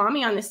sees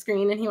mommy on the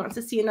screen and he wants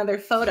to see another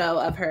photo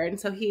of her. And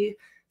so he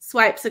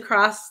swipes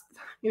across,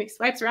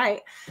 swipes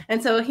right.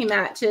 And so he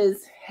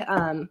matches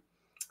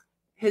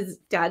his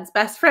dad's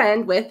best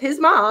friend with his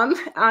mom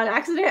on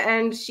accident,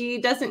 and she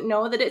doesn't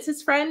know that it's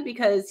his friend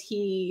because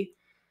he's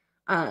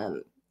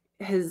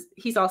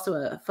also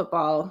a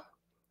football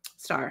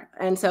star,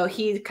 and so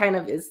he kind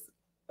of is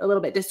a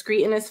little bit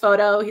discreet in his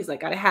photo. He's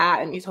like got a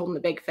hat and he's holding the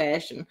big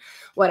fish and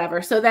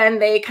whatever. So then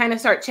they kind of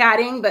start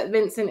chatting, but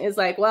Vincent is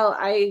like, well,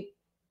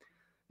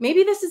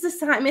 maybe this is a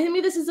sign,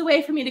 maybe this is a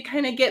way for me to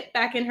kind of get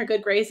back in her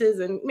good graces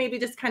and maybe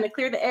just kind of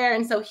clear the air.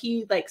 And so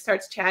he like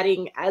starts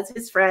chatting as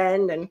his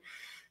friend, and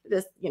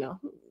just, you know,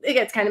 it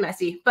gets kind of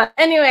messy. But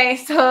anyway,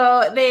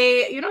 so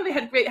they, you know, they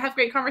have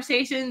great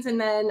conversations, and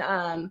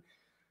then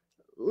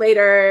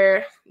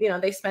later, you know,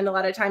 they spend a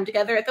lot of time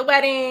together at the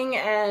wedding,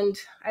 and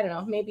I don't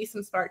know, maybe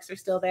some sparks are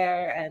still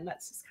there, and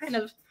that's just kind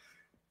of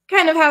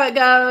how it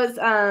goes.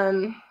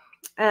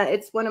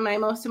 It's one of my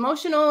most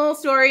emotional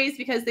stories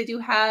because they do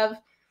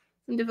have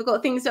some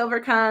difficult things to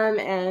overcome,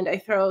 and I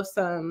throw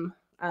some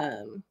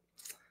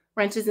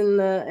wrenches in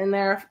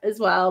there as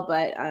well.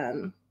 But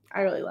I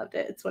really loved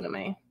it. It's one of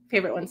my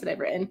favorite ones that I've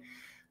written.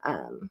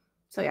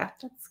 So yeah,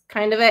 that's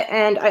kind of it.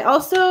 And I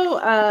also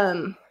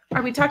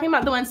are we talking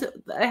about the ones that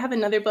I have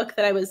another book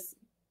that I was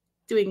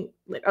doing?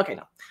 Okay,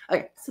 no.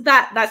 Okay, so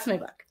that's my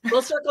book.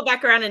 We'll circle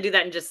back around and do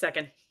that in just a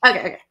second.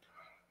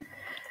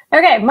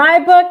 Okay, my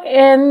book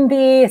in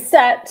the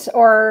set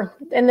or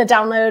in the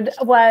download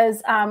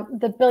was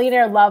The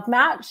Billionaire Love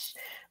Match,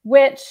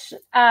 which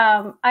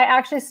I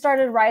actually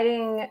started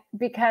writing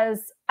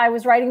because I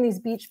was writing these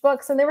beach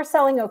books and they were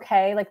selling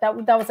okay. Like that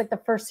was like the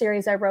first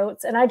series I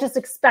wrote, and I just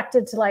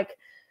expected to like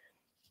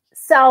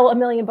sell 1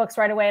 million books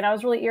right away. And I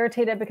was really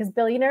irritated because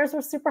billionaires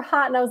were super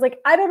hot. And I was like,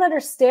 I don't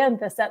understand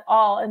this at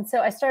all. And so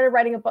I started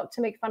writing a book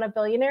to make fun of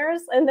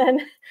billionaires, and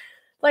then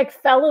like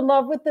fell in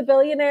love with the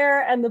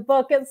billionaire and the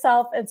book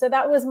itself. And so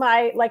that was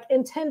my like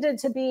intended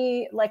to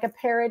be like a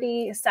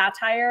parody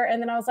satire.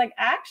 And then I was like,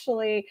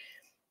 actually,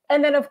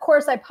 and then of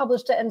course I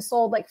published it and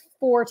sold like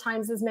 4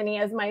 times as many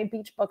as my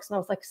beach books. And I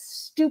was like,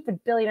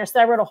 stupid billionaires. So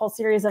I wrote a whole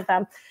series of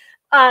them.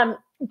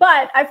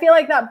 But I feel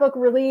like that book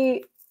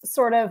really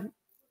sort of,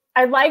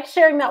 I like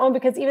sharing that one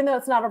because even though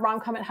it's not a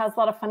rom-com, it has a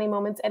lot of funny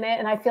moments in it.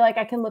 And I feel like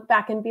I can look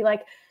back and be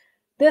like,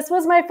 this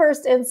was my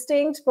first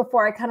instinct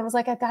before I kind of was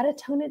like, I got to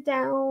tone it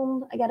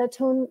down. I got to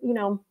tone, you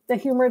know, the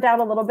humor down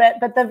a little bit.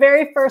 But the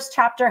very first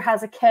chapter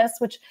has a kiss,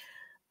 which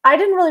I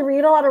didn't really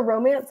read a lot of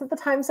romance at the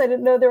time, so I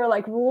didn't know there were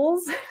like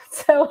rules.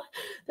 So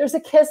there's a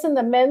kiss in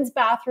the men's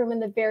bathroom in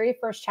the very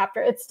first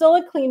chapter. It's still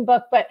a clean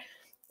book, but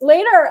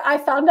later I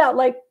found out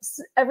like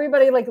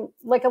everybody like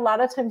a lot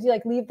of times you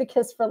like leave the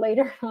kiss for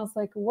later. And I was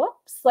like,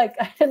 whoops, like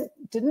I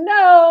didn't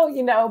know,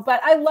 you know,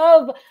 but I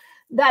love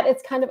that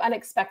it's kind of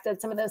unexpected,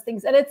 some of those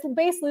things. And it's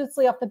based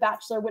loosely off The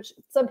Bachelor, which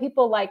some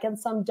people like and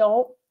some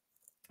don't.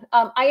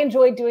 I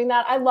enjoy doing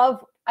that.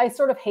 I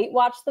sort of hate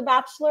watch The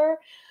Bachelor.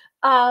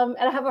 And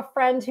I have a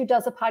friend who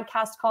does a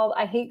podcast called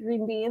I Hate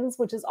Green Beans,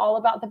 which is all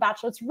about The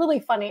Bachelor. It's really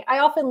funny. I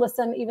often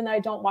listen, even though I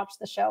don't watch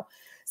the show.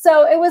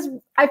 So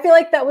I feel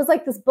like that was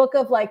like this book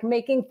of like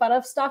making fun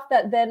of stuff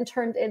that then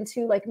turned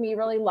into like me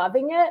really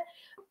loving it.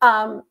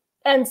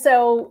 And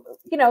so,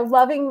 you know,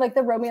 loving like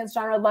the romance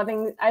genre,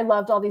 I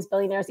loved all these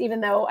billionaires, even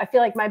though I feel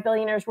like my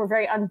billionaires were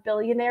very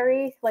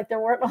unbillionary. Like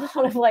there weren't a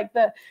lot of like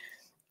the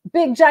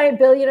big giant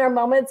billionaire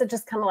moments. It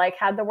just kind of like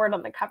had the word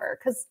on the cover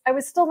because I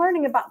was still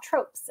learning about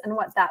tropes and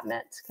what that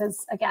meant.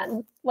 Because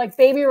again, like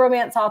baby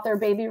romance author,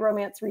 baby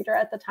romance reader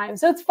at the time.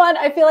 So it's fun.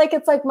 I feel like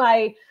it's like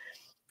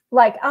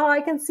oh,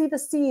 I can see the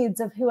seeds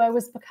of who I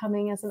was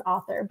becoming as an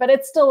author, but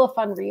it's still a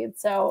fun read.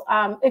 So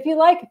if you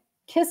like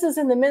kisses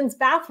in the men's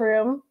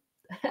bathroom,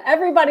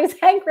 everybody's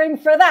hankering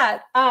for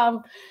that.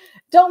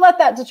 Don't let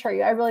that deter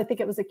you. I really think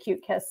it was a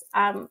cute kiss,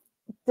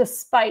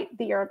 despite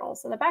the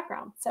urinals in the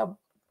background. So.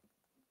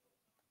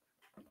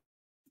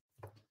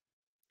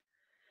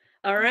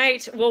 All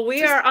right. Well,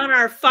 we are on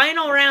our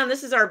final round.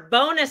 This is our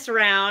bonus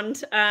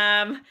round.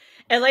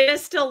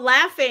 Elena's still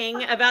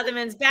laughing about the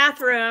men's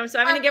bathroom, so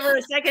I'm going to give her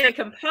a second to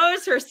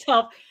compose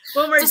herself.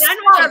 When we're done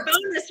with our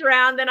bonus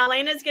round, then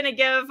Elena's going to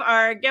give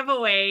our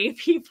giveaway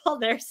people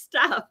their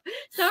stuff.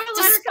 So I'm going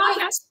to let her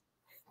go.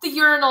 The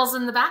urinals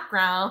in the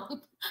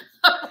background.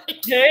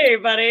 Hey,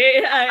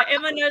 buddy.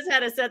 Emma knows how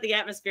to set the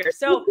atmosphere.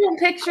 So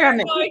picture of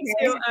we're going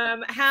to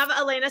have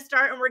Elena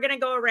start, and we're going to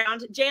go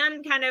around.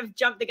 Jan kind of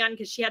jumped the gun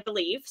because she had to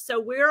leave. So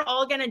we're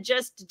all going to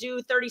just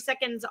do 30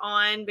 seconds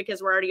on,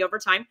 because we're already over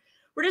time.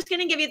 We're just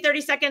going to give you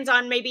 30 seconds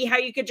on maybe how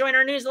you could join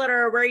our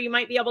newsletter or where you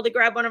might be able to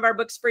grab one of our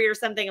books free or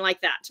something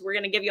like that. We're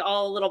going to give you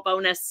all a little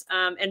bonus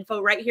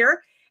info right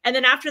here. And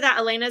then after that,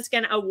 Elena's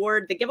going to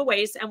award the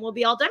giveaways, and we'll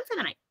be all done for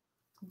the night.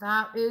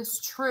 That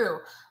is true.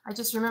 I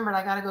just remembered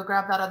I got to go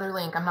grab that other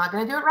link. I'm not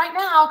going to do it right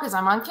now because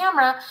I'm on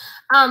camera.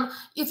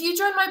 If you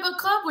join my book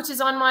club, which is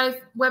on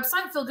my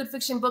website,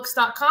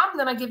 feelgoodfictionbooks.com,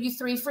 then I give you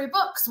 3 free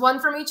books, one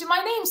from each of my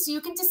names, so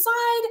you can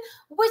decide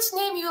which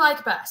name you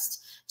like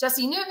best.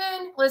 Jessie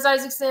Newton, Liz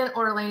Isaacson,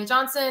 or Elena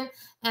Johnson.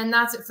 And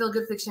that's at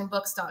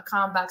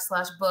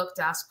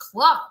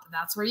feelgoodfictionbooks.com/book-club.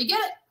 That's where you get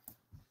it.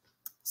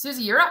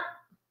 Susie, you're up.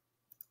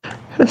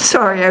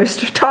 Sorry, I was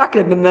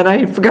talking and then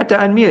I forgot to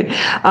unmute.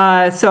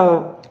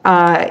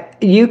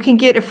 You can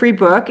get a free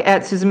book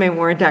at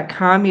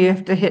SusanMayWarren.com. You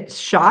have to hit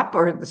shop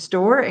or the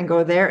store and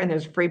go there, and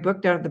there's a free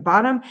book down at the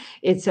bottom.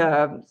 It's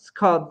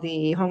called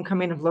The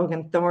Homecoming of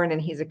Logan Thorne,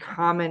 and he's a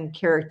common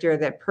character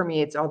that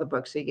permeates all the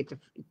books. So you get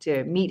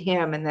to meet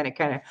him, and then it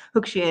kind of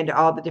hooks you into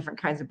all the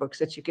different kinds of books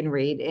that you can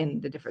read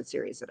in the different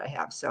series that I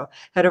have. So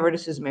head over to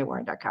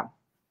SusanMayWarren.com.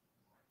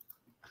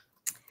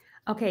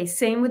 Okay,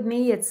 same with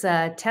me. It's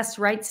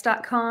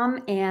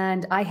tesswrites.com,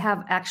 and I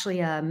have actually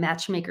a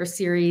matchmaker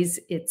series.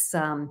 It's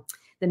The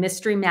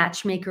Mystery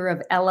Matchmaker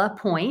of Ella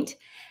Point,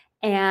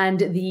 and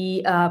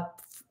the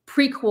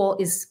prequel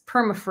is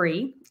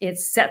perma-free. It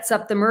sets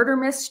up the murder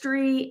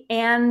mystery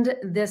and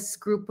this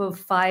group of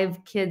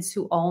 5 kids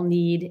who all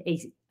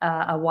need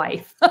a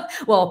wife.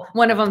 Well,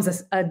 one of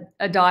them's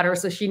a daughter,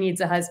 so she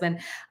needs a husband.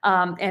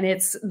 And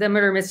it's the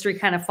murder mystery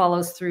kind of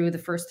follows through the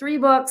first 3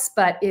 books,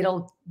 but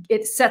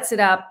it sets it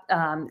up.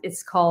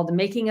 It's called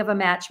Making of a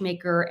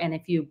Matchmaker. And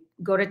if you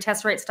go to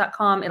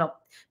tesswrites.com, it'll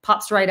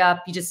pops right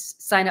up. You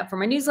just sign up for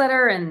my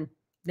newsletter and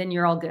then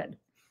you're all good.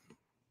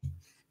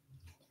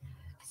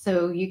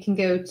 So you can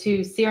go to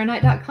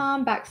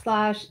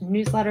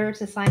sierraknight.com/newsletter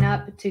to sign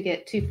up to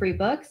get 2 free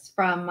books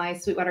from my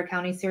Sweetwater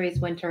County series,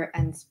 Winter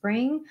and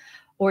Spring.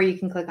 Or you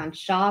can click on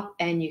shop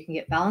and you can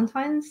get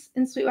Valentine's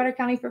in Sweetwater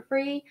County for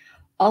free.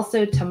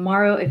 Also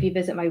tomorrow, if you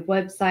visit my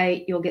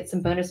website, you'll get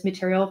some bonus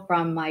material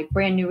from my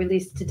brand new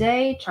release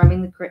today,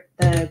 Charming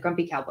the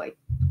Grumpy Cowboy.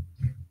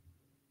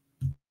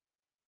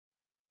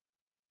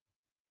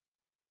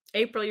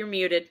 April, you're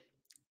muted.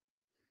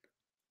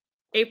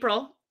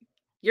 April,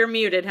 you're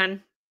muted,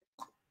 hun.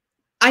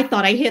 I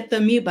thought I hit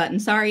the mute button.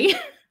 Sorry.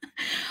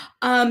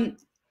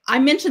 I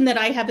mentioned that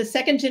I have a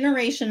 2nd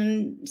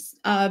generation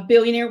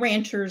Billionaire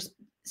Ranchers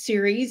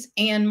series,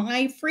 and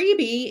my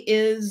freebie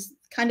is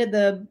kind of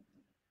the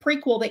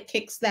prequel that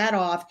kicks that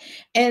off.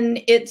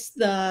 And it's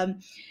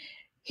the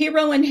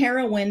hero and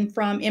heroine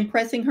from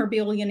Impressing Her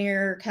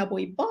Billionaire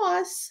Cowboy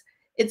Boss.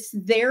 It's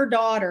their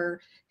daughter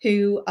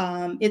who,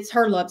 it's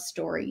her love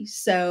story.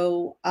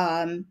 So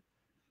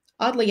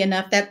oddly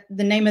enough, that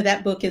the name of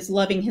that book is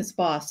Loving His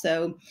Boss.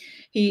 So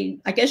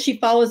I guess she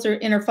follows her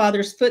in her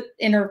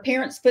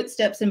parents'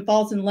 footsteps and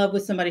falls in love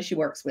with somebody she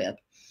works with.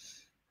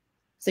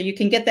 So you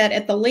can get that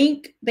at the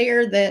link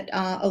there that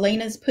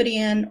Elena's put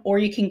in, or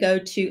you can go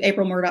to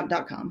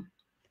aprilmurdoch.com.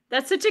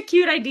 That's such a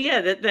cute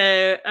idea that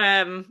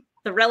the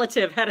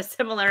relative had a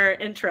similar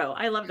intro.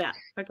 I love that.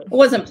 Okay. It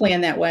wasn't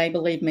planned that way,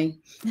 believe me.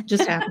 It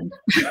just happened.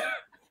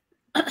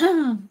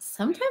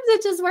 Sometimes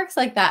it just works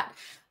like that.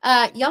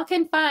 Y'all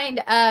can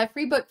find a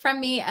free book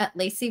from me at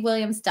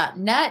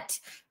laceywilliams.net.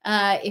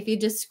 If you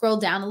just scroll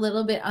down a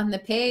little bit on the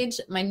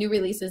page, my new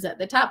release is at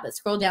the top, but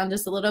scroll down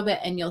just a little bit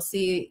and you'll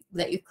see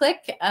that you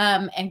click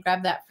and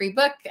grab that free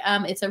book.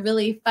 It's a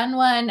really fun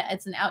one.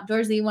 It's an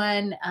outdoorsy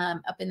one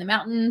up in the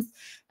mountains,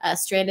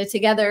 stranded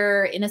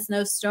together in a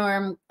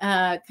snowstorm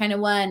kind of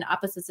one.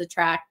 Opposites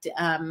attract.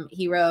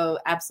 Hero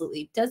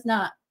absolutely does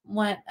not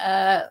want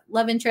a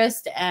love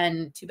interest,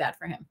 and too bad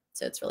for him.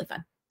 So it's really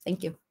fun.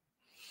 Thank you.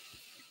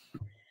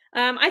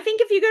 I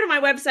think if you go to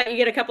my website, you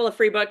get a couple of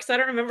free books. I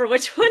don't remember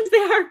which ones they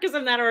are because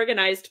I'm not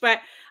organized, but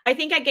I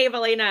think I gave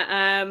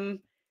Elena,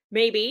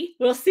 maybe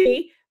we'll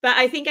see, but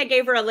I think I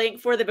gave her a link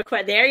for the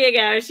bequest. There you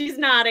go. She's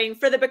nodding.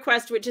 For the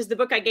bequest, which is the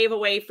book I gave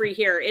away free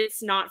here.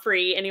 It's not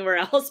free anywhere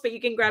else, but you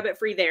can grab it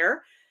free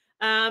there.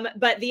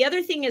 But the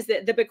other thing is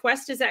that the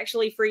bequest is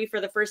actually free for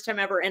the first time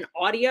ever in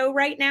audio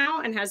right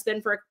now, and has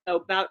been for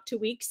about 2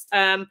 weeks.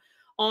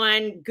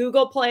 On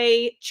Google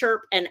Play,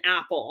 Chirp, and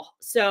Apple.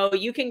 So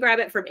you can grab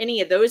it from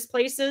any of those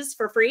places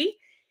for free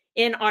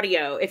in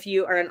audio if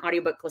you are an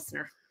audiobook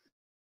listener.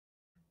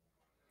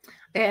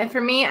 And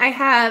for me, I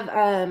have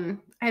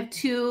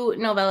 2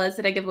 novellas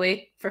that I give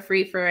away for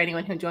free for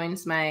anyone who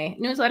joins my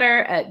newsletter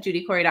at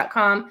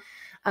judycorey.com.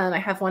 I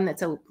have one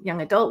that's a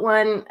young adult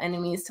one,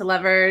 Enemies to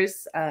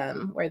Lovers,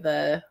 where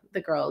the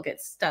girl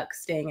gets stuck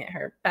staying at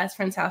her best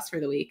friend's house for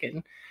the week,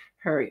 and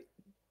her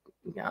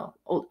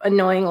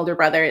annoying older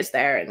brother is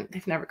there and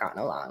they've never gotten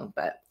along,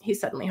 but he's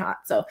suddenly hot.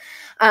 So,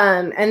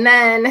 and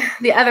then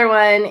the other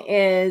one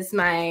is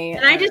and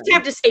I just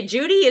have to say,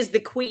 Judy is the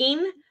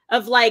queen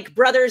of like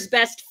brother's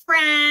best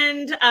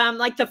friend,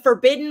 like the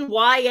forbidden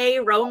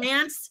YA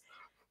romance.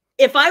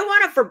 If I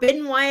want a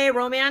forbidden YA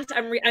romance,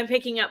 I'm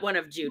picking up one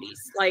of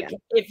Judy's. Like,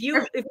 if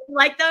you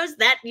like those,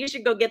 that you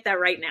should go get that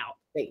right now.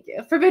 Thank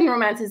you. Forbidden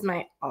romance is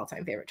my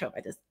all-time favorite trope.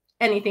 I just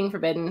anything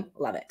forbidden,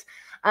 love it.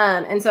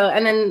 And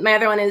then my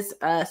other one is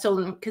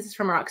Stolen Kisses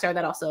from a Rockstar.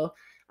 That also,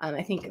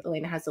 I think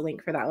Elena has the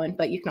link for that one,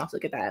 but you can also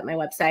get that at my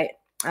website.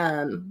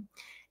 And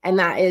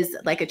that is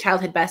like a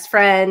childhood best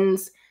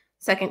friend's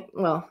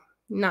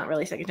not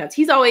really second chance.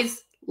 He's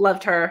always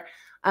loved her.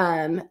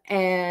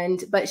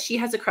 But she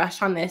has a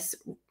crush on this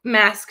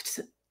masked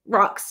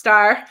rock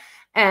star,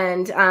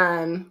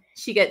 and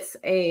she gets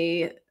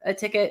a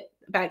ticket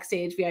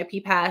backstage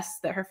VIP pass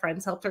that her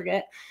friends helped her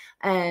get.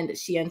 And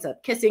she ends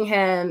up kissing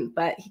him,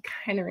 but he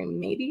kind of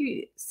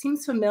maybe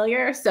seems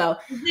familiar. So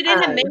is it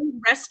in a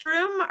main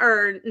restroom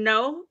or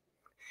no?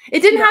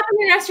 It didn't happen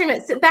in the restroom.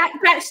 It's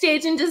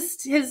backstage in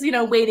just his,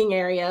 waiting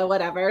area,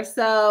 whatever.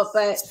 So,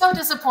 but so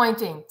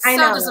disappointing. I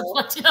know.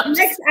 Disappointing. I'm going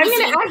to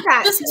add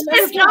that. This is a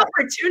missed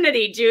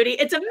opportunity, Judy.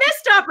 It's a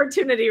missed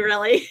opportunity,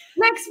 really.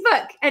 Next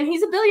book, and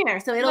he's a billionaire,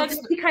 so it'll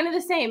just be kind of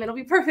the same. It'll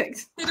be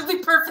perfect. It'll be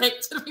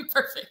perfect. It'll be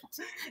perfect.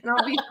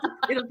 And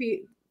it'll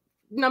be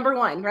number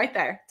one right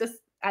there. Just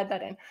add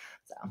that in.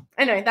 So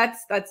anyway,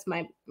 that's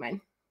mine.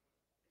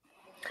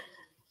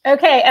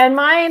 Okay, and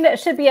mine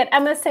should be at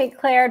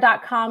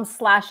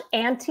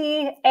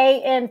emmastclair.com/ante,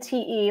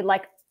 A-N-T-E,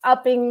 like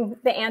upping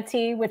the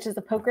ante, which is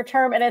a poker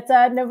term. And it's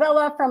a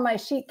novella from my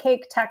Sheet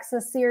Cake,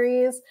 Texas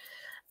series.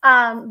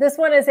 This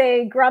one is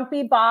a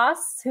grumpy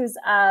boss who's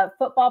a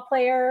football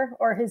player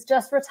or who's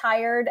just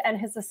retired, and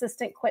his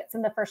assistant quits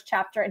in the first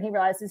chapter, and he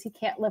realizes he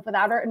can't live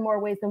without her in more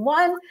ways than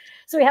one.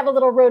 So we have a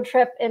little road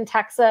trip in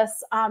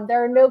Texas.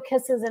 There are no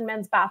kisses in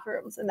men's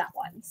bathrooms in that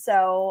one.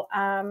 So,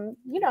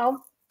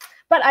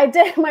 but I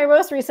did my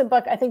most recent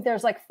book. I think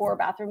there's like 4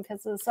 bathroom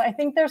kisses. So I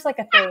think there's like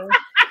a thing.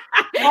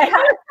 I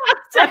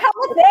have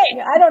a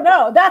thing. I don't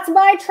know. That's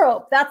my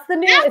trope. That's the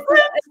new.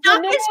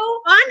 It's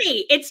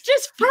funny. It's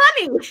just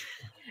funny.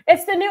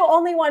 It's the new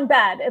only one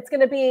bed. It's going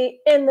to be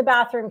in the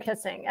bathroom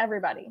kissing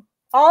everybody.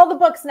 All the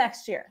books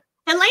next year.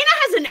 Elena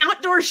has an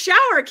outdoor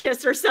shower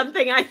kiss or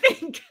something, I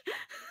think.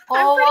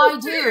 Oh, I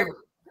do.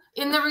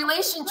 In the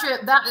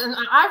relationship, and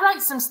I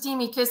write some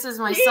steamy kisses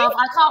myself.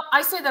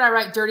 I say that I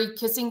write dirty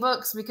kissing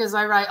books because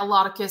I write a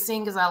lot of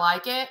kissing because I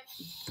like it.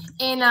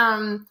 And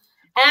Adam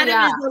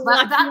is a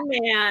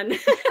lucky man.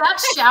 That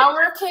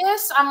shower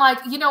kiss, I'm like,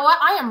 you know what?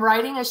 I am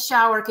writing a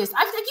shower kiss.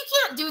 I think you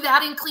can't do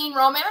that in clean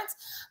romance,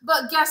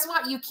 but guess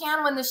what? You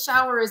can when the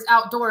shower is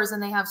outdoors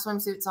and they have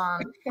swimsuits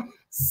on.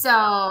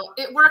 So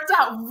it worked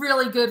out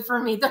really good for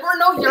me. There were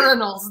no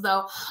urinals,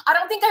 though. I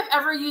don't think I've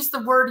ever used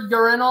the word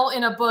urinal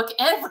in a book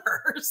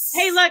ever.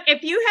 Hey, look,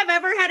 if you have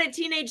ever had a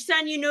teenage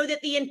son, you know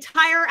that the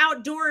entire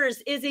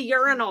outdoors is a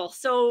urinal.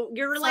 So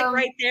you're like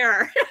right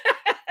there.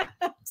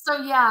 So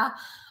yeah.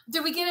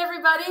 Did we get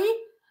everybody?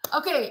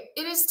 Okay,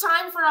 it is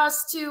time for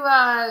us to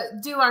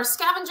do our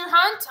scavenger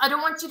hunt. I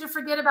don't want you to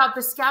forget about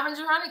the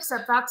scavenger hunt,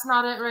 except that's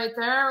not it right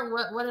there.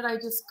 What did I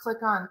just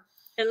click on?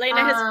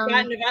 Elena has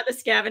forgotten about the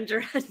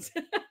scavenger hunt.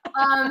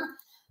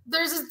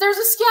 There's a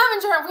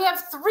scavenger hunt. We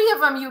have 3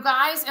 of them, you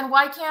guys. And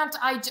why can't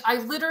I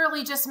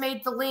literally just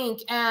made the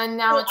link and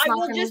now it's not. I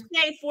will just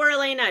say for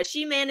Elena,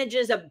 she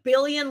manages 1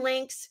 billion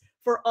links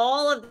for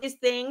all of these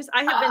things.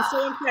 I have been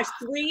so impressed.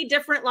 3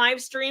 different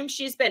live streams.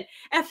 She's been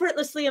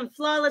effortlessly and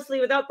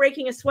flawlessly without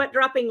breaking a sweat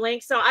dropping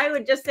link. So I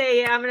would just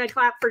say, I'm going to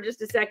clap for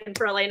just a second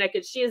for Elena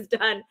because she has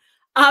done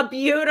a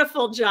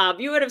beautiful job.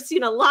 You would have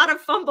seen a lot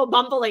of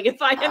bumbling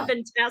if I had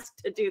been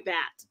tasked to do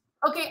that.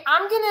 Okay,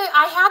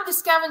 I had the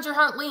scavenger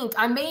hunt link.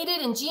 I made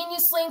it in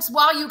Genius Links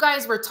while you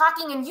guys were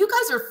talking, and you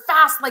guys are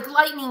fast, like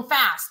lightning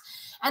fast.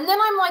 And then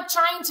I'm like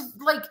trying to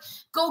like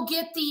go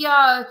get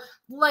the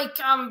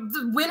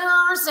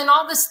winners and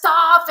all this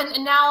stuff,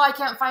 and now I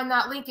can't find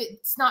that link.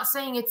 It's not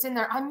saying it's in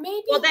there. I may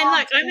be. Well, then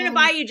look, I'm going to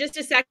buy you just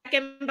a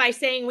second by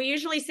saying we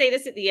usually say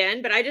this at the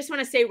end, but I just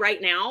want to say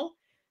right now,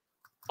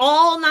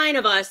 all 9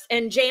 of us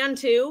and Jan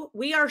too,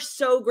 we are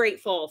so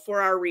grateful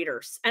for our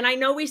readers. And I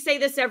know we say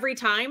this every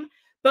time,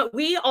 but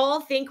we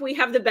all think we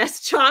have the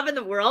best job in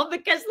the world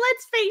because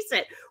let's face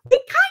it, we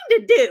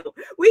kind of do.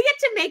 We get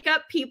to make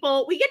up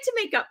people. We get to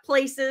make up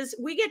places.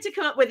 We get to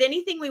come up with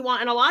anything we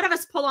want. And a lot of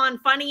us pull on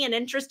funny and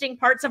interesting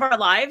parts of our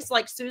lives,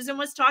 like Susan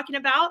was talking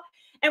about,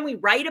 and we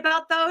write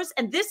about those.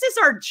 And this is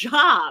our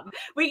job.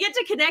 We get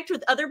to connect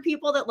with other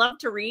people that love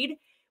to read.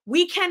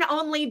 We can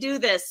only do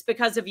this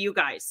because of you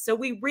guys. So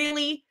we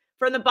really,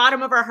 from the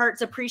bottom of our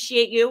hearts,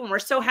 appreciate you. And we're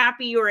so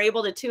happy you were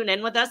able to tune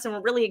in with us. And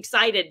we're really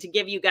excited to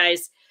give you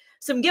guys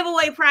some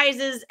giveaway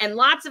prizes and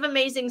lots of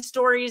amazing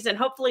stories and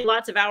hopefully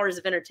lots of hours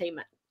of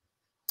entertainment.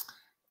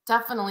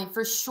 Definitely,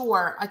 for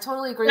sure. I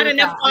totally agree with that.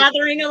 Enough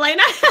bothering,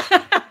 Elena?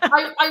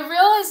 I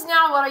realize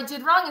now what I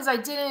did wrong is I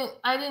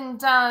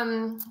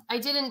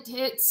didn't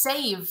hit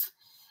save.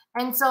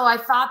 And so I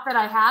thought that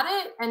I had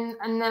it and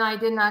then I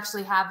didn't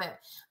actually have it.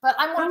 But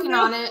I'm working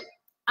on it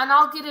and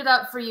I'll get it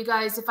up for you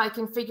guys if I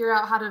can figure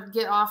out how to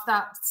get off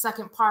that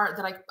second part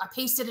that I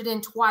pasted it in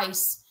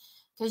twice.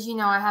 Because, you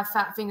know, I have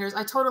fat fingers.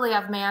 I totally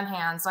have man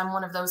hands. I'm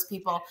one of those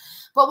people.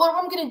 But what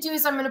I'm going to do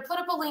is I'm going to put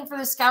up a link for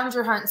the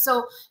scavenger hunt.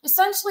 So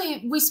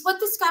essentially, we split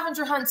the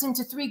scavenger hunts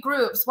into 3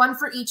 groups, one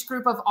for each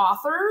group of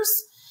authors,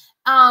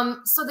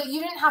 so that you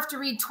didn't have to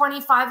read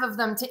 25 of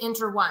them to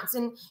enter once.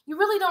 And you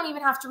really don't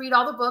even have to read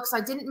all the books.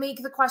 I didn't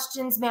make the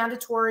questions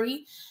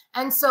mandatory.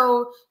 And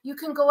so you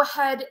can go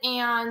ahead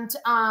and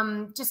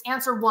just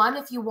answer 1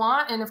 if you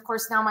want. And of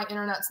course, now my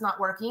internet's not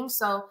working.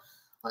 So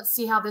let's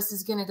see how this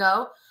is going to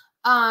go.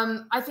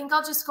 I think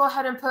I'll just go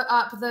ahead and put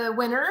up the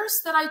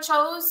winners that I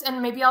chose,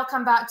 and maybe I'll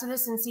come back to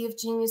this and see if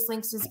Genius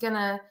Links is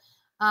gonna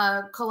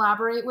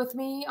collaborate with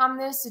me on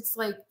this. It's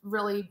like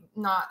really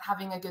not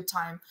having a good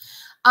time.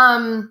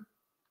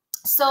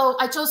 So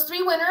I chose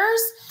 3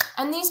 winners,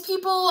 and these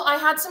people, I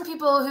had some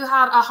people who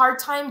had a hard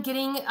time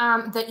getting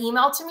the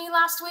email to me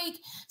last week.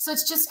 So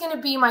it's just going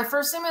to be my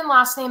first name and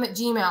last name at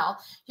Gmail.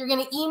 You're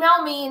going to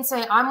email me and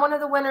say, I'm one of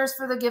the winners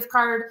for the gift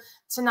card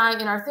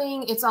tonight in our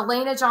thing. It's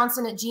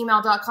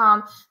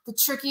elenajohnson@gmail.com. The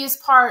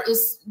trickiest part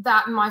is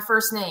that my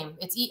first name.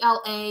 It's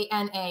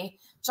ELANA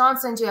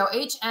Johnson,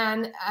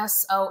 JOHNSON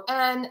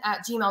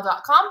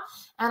 @gmail.com.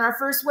 And our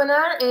first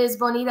winner is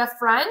Bonita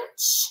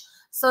French.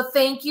 So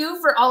thank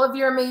you for all of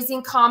your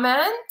amazing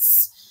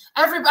comments.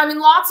 I mean,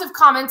 lots of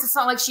comments. It's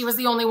not like she was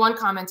the only one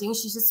commenting.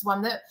 She's just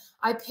one that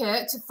I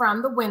picked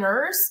from the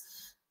winners.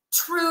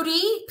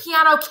 Trudy,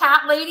 Piano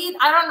Cat Lady.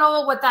 I don't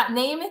know what that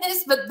name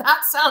is, but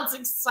that sounds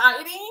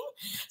exciting.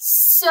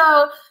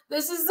 So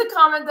this is the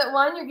comment that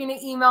won. You're going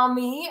to email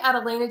me at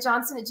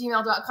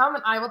elenajohnson@gmail.com,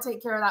 and I will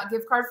take care of that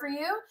gift card for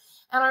you.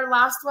 And our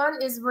last one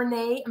is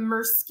Renee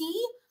Mursky.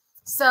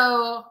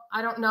 So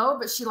I don't know,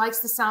 but she likes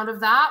the sound of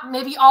that.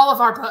 Maybe all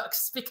of our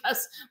books,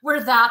 because we're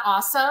that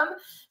awesome.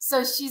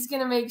 So she's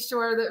going to make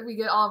sure that we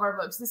get all of our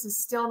books. This is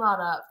still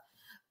not up.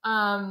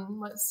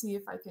 Let's see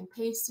if I can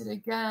paste it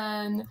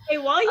again. Hey,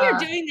 while you're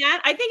doing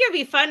that, I think it'd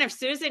be fun if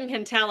Susan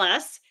can tell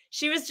us.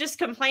 She was just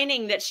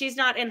complaining that she's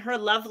not in her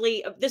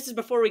lovely, this is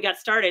before we got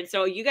started,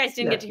 so you guys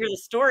didn't get to hear the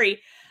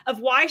story of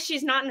why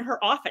she's not in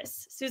her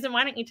office. Susan,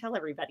 why don't you tell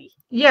everybody?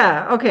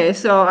 Yeah. Okay.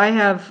 So I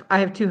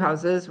have 2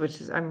 houses, which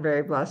is, I'm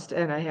very blessed.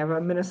 And I have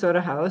a Minnesota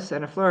house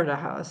and a Florida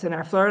house. And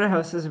our Florida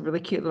house is a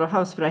really cute little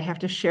house, but I have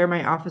to share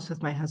my office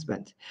with my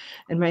husband.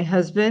 And my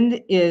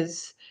husband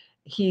is,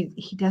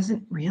 he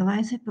doesn't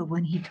realize it, but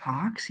when he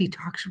talks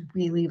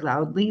really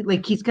loudly.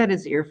 Like, he's got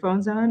his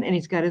earphones on and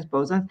he's got his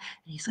Bose on, and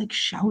he's like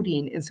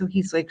shouting. And so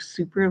he's like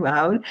super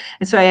loud.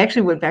 And so I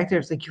actually went back there.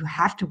 I was like, you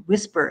have to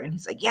whisper. And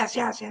he's like, yes,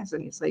 yes, yes.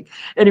 And he's like,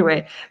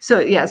 anyway, so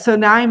yeah. So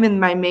now I'm in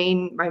my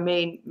main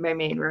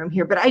room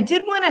here. But I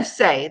did want to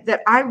say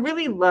that I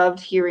really loved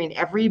hearing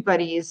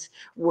everybody's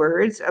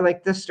words,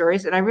 like the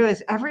stories. And I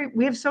realized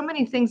we have so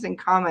many things in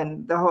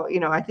common. The whole,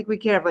 I think we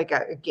could have like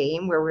a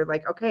game where we're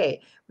like, okay,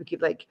 we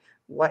could like,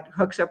 what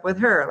hooks up with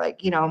her,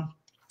 like, it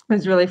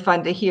was really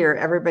fun to hear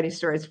everybody's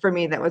stories. For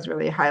me, that was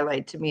really a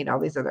highlight to meet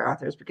all these other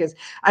authors, because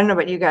I don't know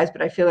about you guys,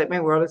 but I feel like my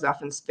world is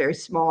often very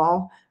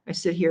small. I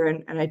sit here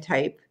and I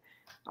type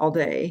all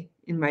day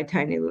in my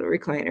tiny little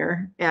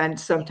recliner, and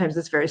sometimes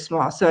it's very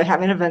small. So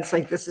having events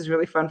like this is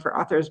really fun for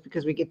authors,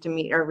 because we get to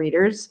meet our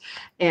readers.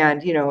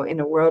 And, in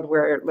a world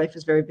where life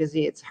is very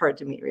busy, it's hard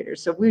to meet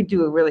readers. So we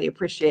do really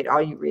appreciate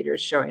all you readers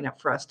showing up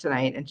for us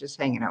tonight and just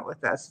hanging out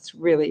with us. It's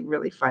really,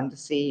 really fun to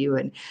see you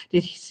and to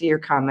see your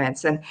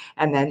comments. And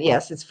then,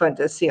 yes, it's fun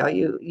to see all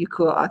you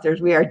cool authors.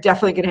 We are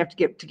definitely going to have to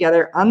get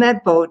together on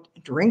that boat,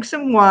 drink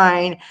some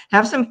wine,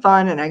 have some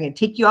fun, and I'm going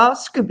to take you all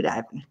scuba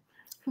diving.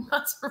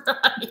 That's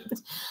right.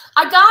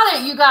 I got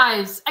it, you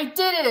guys. I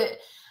did it.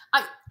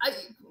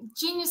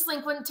 Genius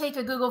Link wouldn't take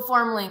a Google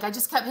form link. I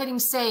just kept hitting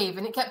save,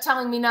 and it kept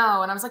telling me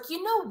no. And I was like,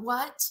 you know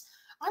what?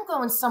 I'm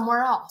going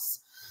somewhere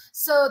else.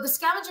 So the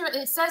scavenger,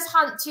 it says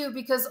hunt 2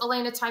 because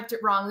Elena typed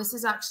it wrong. This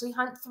is actually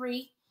hunt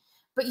 3.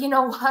 But you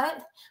know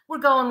what? We're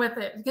going with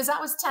it, because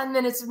that was 10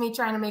 minutes of me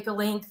trying to make a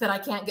link that I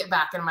can't get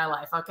back in my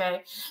life,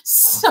 okay?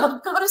 So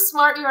go to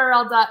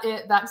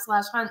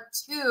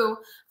smarturl.it/hunt2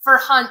 for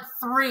hunt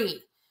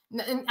 3.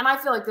 And I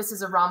feel like this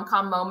is a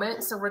rom-com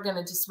moment, so we're going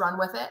to just run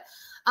with it.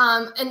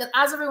 And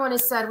as everyone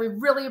has said, we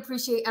really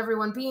appreciate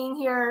everyone being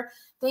here.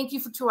 Thank you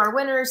to our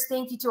winners.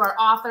 Thank you to our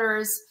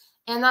authors.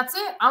 And that's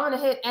it. I'm going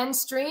to hit end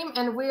stream,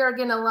 and we are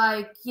going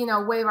to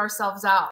wave ourselves out.